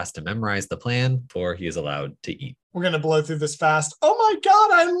 Cassian is asked to memorize the plan before he is allowed to eat. We're going to blow through this fast. Oh my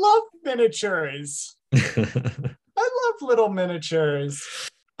God, I love miniatures. I love little miniatures.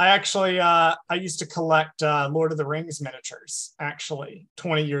 I actually, I used to collect Lord of the Rings miniatures, actually,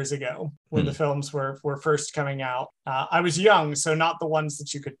 20 years ago when the films were first coming out. I was young, so not the ones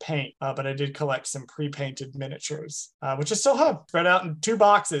that you could paint, but I did collect some pre-painted miniatures, which I still have spread out in 2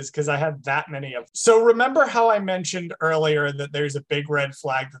 boxes because I had that many of them. So remember how I mentioned earlier that there's a big red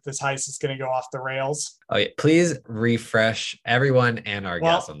flag that this heist is going to go off the rails? Oh, yeah. Please refresh everyone and our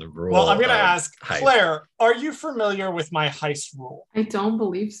guests on the rule. Well, I'm going to ask heist. Claire, are you familiar with my heist rule? I don't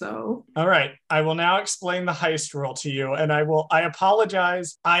believe so. All right. I will now explain the heist rule to you, and I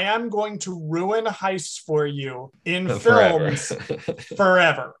apologize. I am going to ruin heists for you in films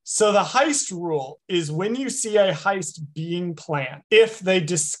forever. So the heist rule is when you see a heist being planned, if they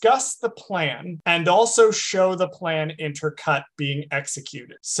discuss the plan and also show the plan intercut being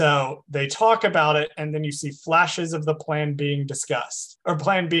executed. So they talk about it, and then you see flashes of the plan being discussed or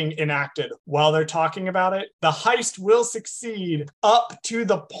plan being enacted while they're talking about it, the heist will succeed up to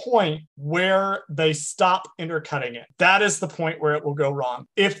the point where they stop intercutting it. That is the point where it will go wrong.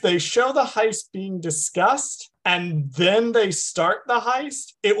 If they show the heist being discussed and then they start the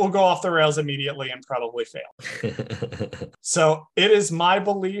heist, it will go off the rails immediately and probably fail. So it is my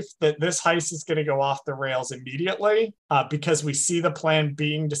belief that this heist is going to go off the rails immediately because we see the plan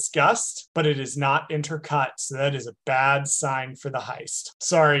being discussed, but it is not intercut. So that is a bad sign for the heist.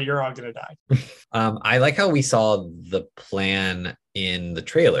 Sorry, you're all going to die. I like how we saw the plan in the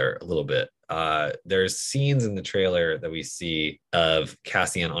trailer a little bit. There's scenes in the trailer that we see of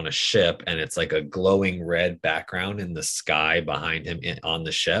Cassian on a ship, and it's like a glowing red background in the sky behind him on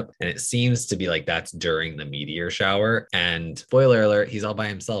the ship. And it seems to be like that's during the meteor shower. And spoiler alert, he's all by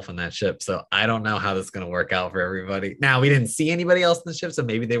himself on that ship. So I don't know how this is going to work out for everybody. Now, we didn't see anybody else in the ship, so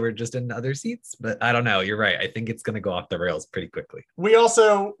maybe they were just in other seats, but I don't know. You're right. I think it's going to go off the rails pretty quickly. We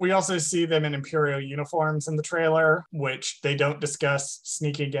also see them in Imperial uniforms in the trailer, which they don't discuss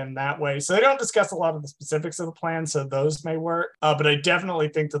sneaking in that way. So they don't discuss a lot of the specifics of the plan, so those may work. But I definitely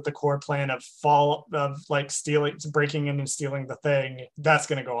think that the core plan of breaking in and stealing the thing, that's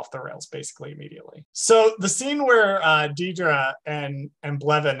going to go off the rails basically immediately. So the scene where Deidre and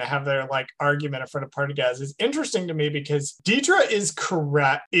Blevin have their like argument in front of Partagaz is interesting to me because Deidre is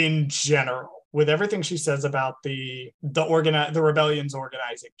correct in general with everything she says about the rebellion's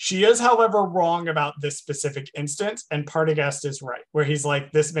organizing. She is, however, wrong about this specific instance, and Partagaz is right, where he's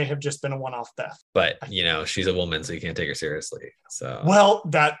like, this may have just been a one-off theft. But, you know, she's a woman, so you can't take her seriously. So well,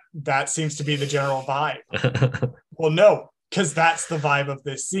 that seems to be the general vibe. Well, no, because that's the vibe of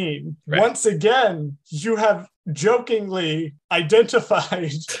this scene. Right. Once again, you have jokingly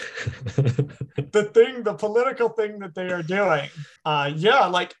identified the political thing that they are doing.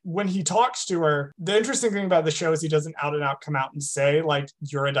 Like when he talks to her, the interesting thing about the show is he doesn't out and out come out and say like,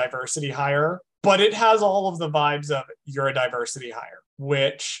 you're a diversity hire, but it has all of the vibes of you're a diversity hire,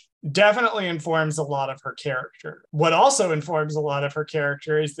 which definitely informs a lot of her character. What also informs a lot of her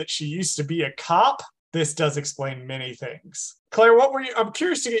character is that she used to be a cop. This does explain many things. Claire, I'm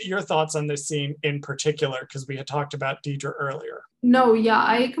curious to get your thoughts on this scene in particular, because we had talked about Deidre earlier. No, yeah,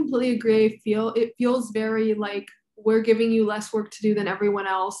 I completely agree. It feels very like we're giving you less work to do than everyone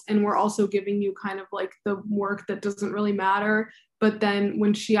else, and we're also giving you kind of like the work that doesn't really matter. But then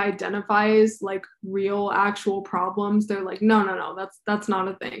when she identifies like real actual problems, they're like, no, that's not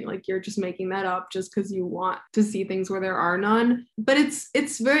a thing. Like you're just making that up just because you want to see things where there are none. But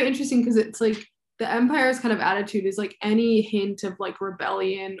it's very interesting because it's like the Empire's kind of attitude is like any hint of like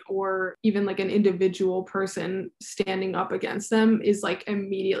rebellion or even like an individual person standing up against them is like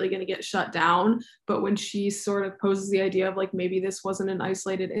immediately going to get shut down. But when she sort of poses the idea of like maybe this wasn't an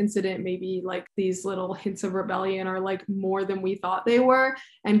isolated incident, maybe like these little hints of rebellion are like more than we thought they were,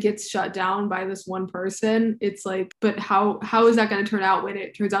 and gets shut down by this one person, it's like, but how is that going to turn out when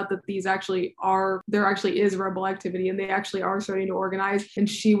it turns out that there actually is rebel activity and they actually are starting to organize, and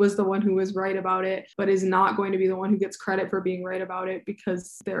she was the one who was right about it, but is not going to be the one who gets credit for being right about it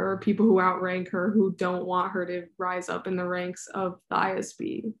because there are people who outrank her who don't want her to rise up in the ranks of the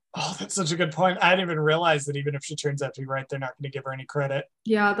ISB. Oh, that's such a good point. I didn't even realize that even if she turns out to be right, they're not going to give her any credit.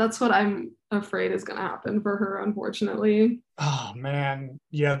 Yeah, that's what I'm afraid is going to happen for her, unfortunately. Oh, man.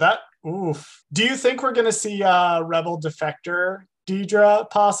 Yeah, oof. Do you think we're going to see Rebel defector Deidre,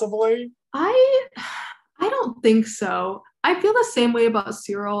 possibly? I don't think so. I feel the same way about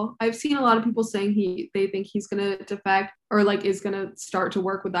Cyril. I've seen a lot of people saying they think he's going to defect or like is going to start to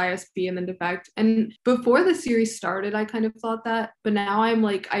work with ISB and then defect. And before the series started, I kind of thought that, but now I'm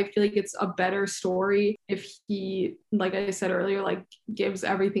like, I feel like it's a better story if he, like I said earlier, like gives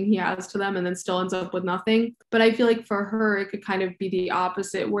everything he has to them and then still ends up with nothing. But I feel like for her, it could kind of be the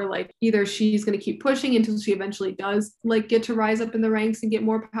opposite, where like either she's going to keep pushing until she eventually does like get to rise up in the ranks and get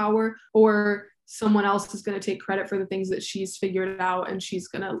more power, or someone else is going to take credit for the things that she's figured out and she's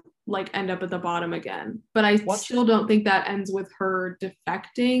going to like end up at the bottom again. But I still don't think that ends with her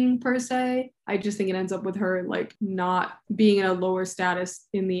defecting per se. I just think it ends up with her like not being in a lower status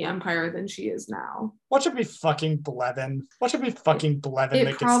in the Empire than she is now. Watch it be fucking Blevin. Watch it be fucking Blevin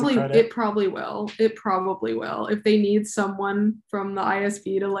that gets the credit. It probably will. It probably will. If they need someone from the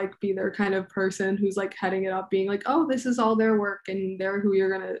ISB to like be their kind of person who's like heading it up, being like, oh, this is all their work and they're who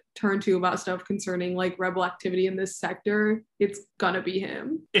you're going to turn to about stuff concerning like rebel activity in this sector, it's going to be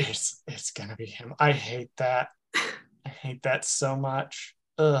him. It's going to be him. I hate that. I hate that so much.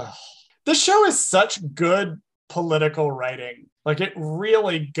 Ugh. The show is such good political writing. Like it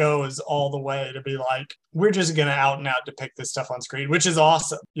really goes all the way to be like, we're just going to out and out depict this stuff on screen, which is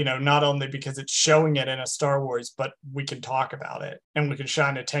awesome. You know, not only because it's showing it in a Star Wars, but we can talk about it and we can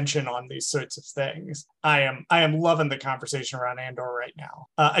shine attention on these sorts of things. I am loving the conversation around Andor right now.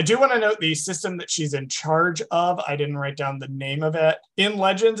 I do want to note the system that she's in charge of. I didn't write down the name of it. In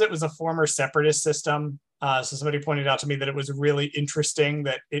Legends, it was a former separatist system. So somebody pointed out to me that it was really interesting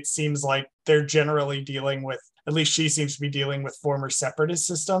that it seems like they're generally dealing with, at least she seems to be dealing with former separatist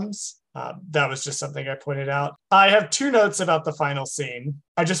systems. That was just something I pointed out. I have 2 notes about the final scene.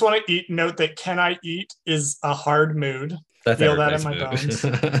 I just want to note that Can I Eat is a hard mood. That's Feel that in my bones.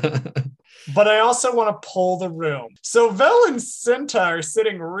 But I also want to pull the room. So Vel and Cinta are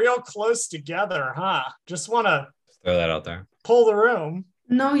sitting real close together, huh? Just want to throw that out there. Pull the room.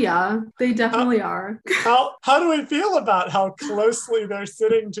 No, yeah, they definitely are. How do we feel about how closely they're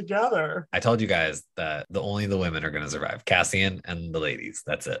sitting together? I told you guys that only the women are going to survive. Cassian and the ladies.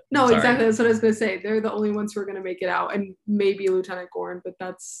 That's it. No, sorry. Exactly. That's what I was going to say. They're the only ones who are going to make it out, and maybe Lieutenant Gorn, but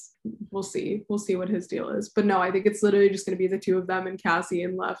we'll see. We'll see what his deal is. But no, I think it's literally just going to be the 2 of them and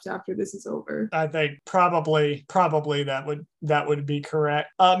Cassian left after this is over. I think probably that would be correct.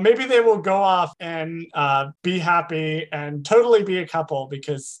 Maybe they will go off and be happy and totally be a couple,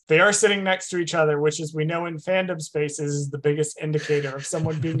 because they are sitting next to each other, which, as we know in fandom spaces, is the biggest indicator of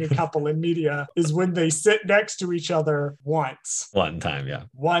someone being a couple in media, is when they sit next to each other once. One time, yeah.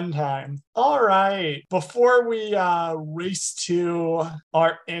 One time. All right. Before we race to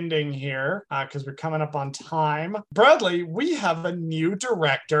our ending here, because we're coming up on time, Bradley, we have a new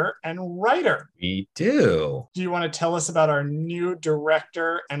director and writer. We do. Do you want to tell us about our new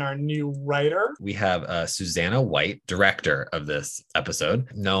director and our new writer? We have Susanna White, director of this episode,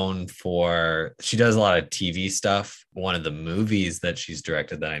 known for, she does a lot of TV stuff. One of the movies that she's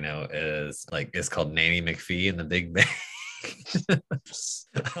directed that I know is called Nanny McPhee and the Big Bang.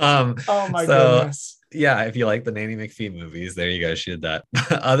 Oh my goodness. Yeah, if you like the Nanny McPhee movies, there you go. She did that.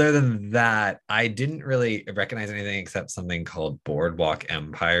 Other than that, I didn't really recognize anything except something called Boardwalk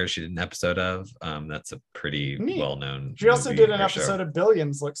Empire. She did an episode of. That's a pretty well-known. She also did an episode of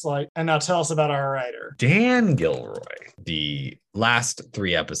Billions, looks like. And now tell us about our writer, Dan Gilroy. The last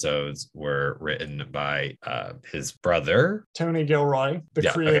 3 episodes were written by his brother, Tony Gilroy, the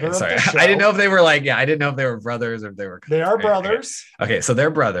creator of the show. I didn't know if they were I didn't know if they were brothers or if they were. They are brothers. Okay, so they're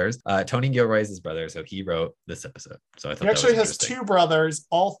brothers. Tony Gilroy is his brother, so he wrote this episode. So I thought he actually has 2 brothers.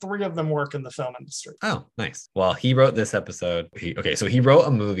 All 3 of them work in the film industry. Oh, nice. Well, he wrote this episode. So he wrote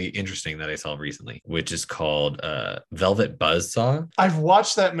a movie, interesting, that I saw recently, which is called Velvet Buzzsaw. I've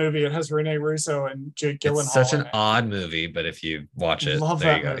watched that movie. It has Rene Russo and Jake Gyllenhaal. It's such an odd movie, but if you watch it,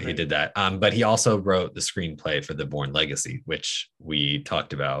 there you go. Movie. He did that. But he also wrote the screenplay for The Bourne Legacy, which we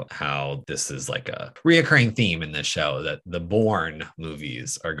talked about how this is like a reoccurring theme in this show, that the Bourne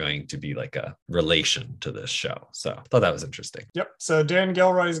movies are going to be like a relation to this show. So I thought that was interesting. Yep. So Dan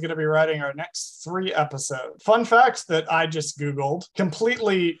Gilroy is going to be writing our next 3 episodes. Fun fact that I just Googled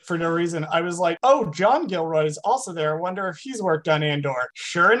completely for no reason. I was like, oh, John Gilroy is also there. I wonder if he's worked on Andor.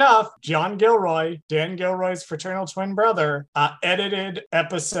 Sure enough, John Gilroy, Dan Gilroy's fraternal twin brother, edited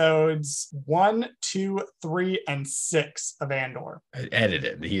episodes 1, 2, 3, and 6 of Andor.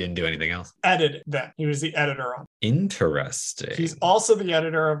 Edited. He didn't do anything else. Edited them. He was the editor on. Interesting. He's also the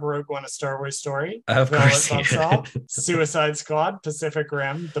editor of Rogue One: A Star Wars Story, of course, Suicide Squad, Pacific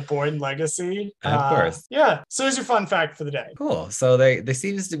Rim, The Bourne Legacy. Of course. Yeah. So here's your fun fact for the day. Cool. So there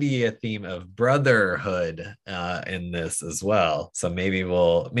seems to be a theme of brotherhood in this as well. So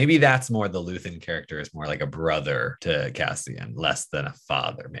maybe that's more, the Luthen character is more like a brother to Cassian, less than a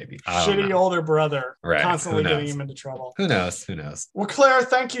father, maybe. Shitty older brother, right? Constantly getting him into trouble. Who knows? Well, Claire,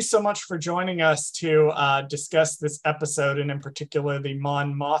 thank you so much for joining us to discuss this episode, and in particular the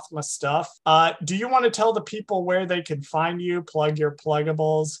Mon Mothma stuff. Do you want to tell the people where they can find you, plug your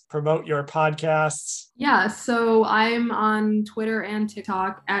pluggables, promote your podcasts? Yeah, so I'm on Twitter and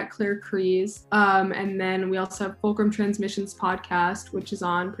TikTok at Claire Crees. And then we also have Fulcrum Transmissions podcast, which is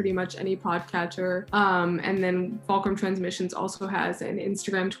on pretty much any podcatcher. And then Fulcrum Transmissions also has an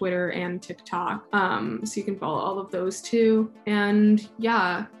Instagram, Twitter, and TikTok. So you can follow all of those too. And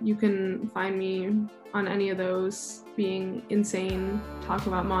yeah, you can find me on any of those, being insane, talk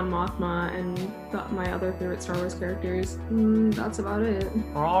about Mon Mothma and my other favorite Star Wars characters. That's about it.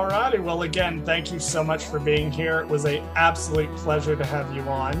 Alrighty, well, again, thank you so much for being here. It was an absolute pleasure to have you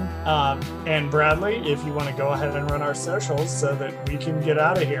on. And Bradley, if you want to go ahead and run our socials so that we can get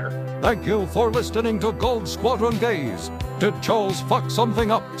out of here. Thank you for listening to Gold Squadron Gaze. Did Charles fuck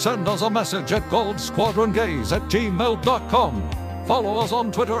something up? Send us a message at goldsquadrongaze@gmail.com. Follow us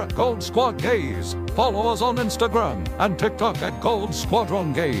on Twitter at Gold Squad Gaze. Follow us on Instagram and TikTok at Gold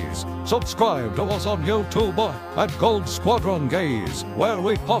Squadron Gaze. Subscribe to us on YouTube at Gold Squadron Gaze, where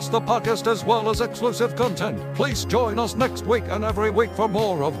we post the podcast as well as exclusive content. Please join us next week and every week for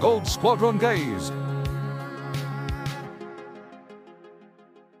more of Gold Squadron Gaze.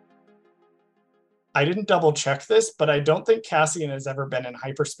 I didn't double check this, but I don't think Cassian has ever been in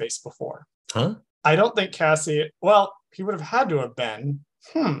hyperspace before. Huh? I don't think Cassie, well, he would have had to have been.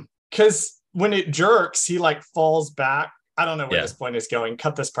 Because when it jerks, he like falls back. I don't know where this point is going.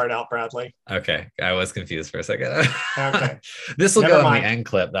 Cut this part out, Bradley. Okay. I was confused for a second. Okay. This will Never go mind. in the end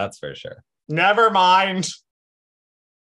clip, that's for sure. Never mind.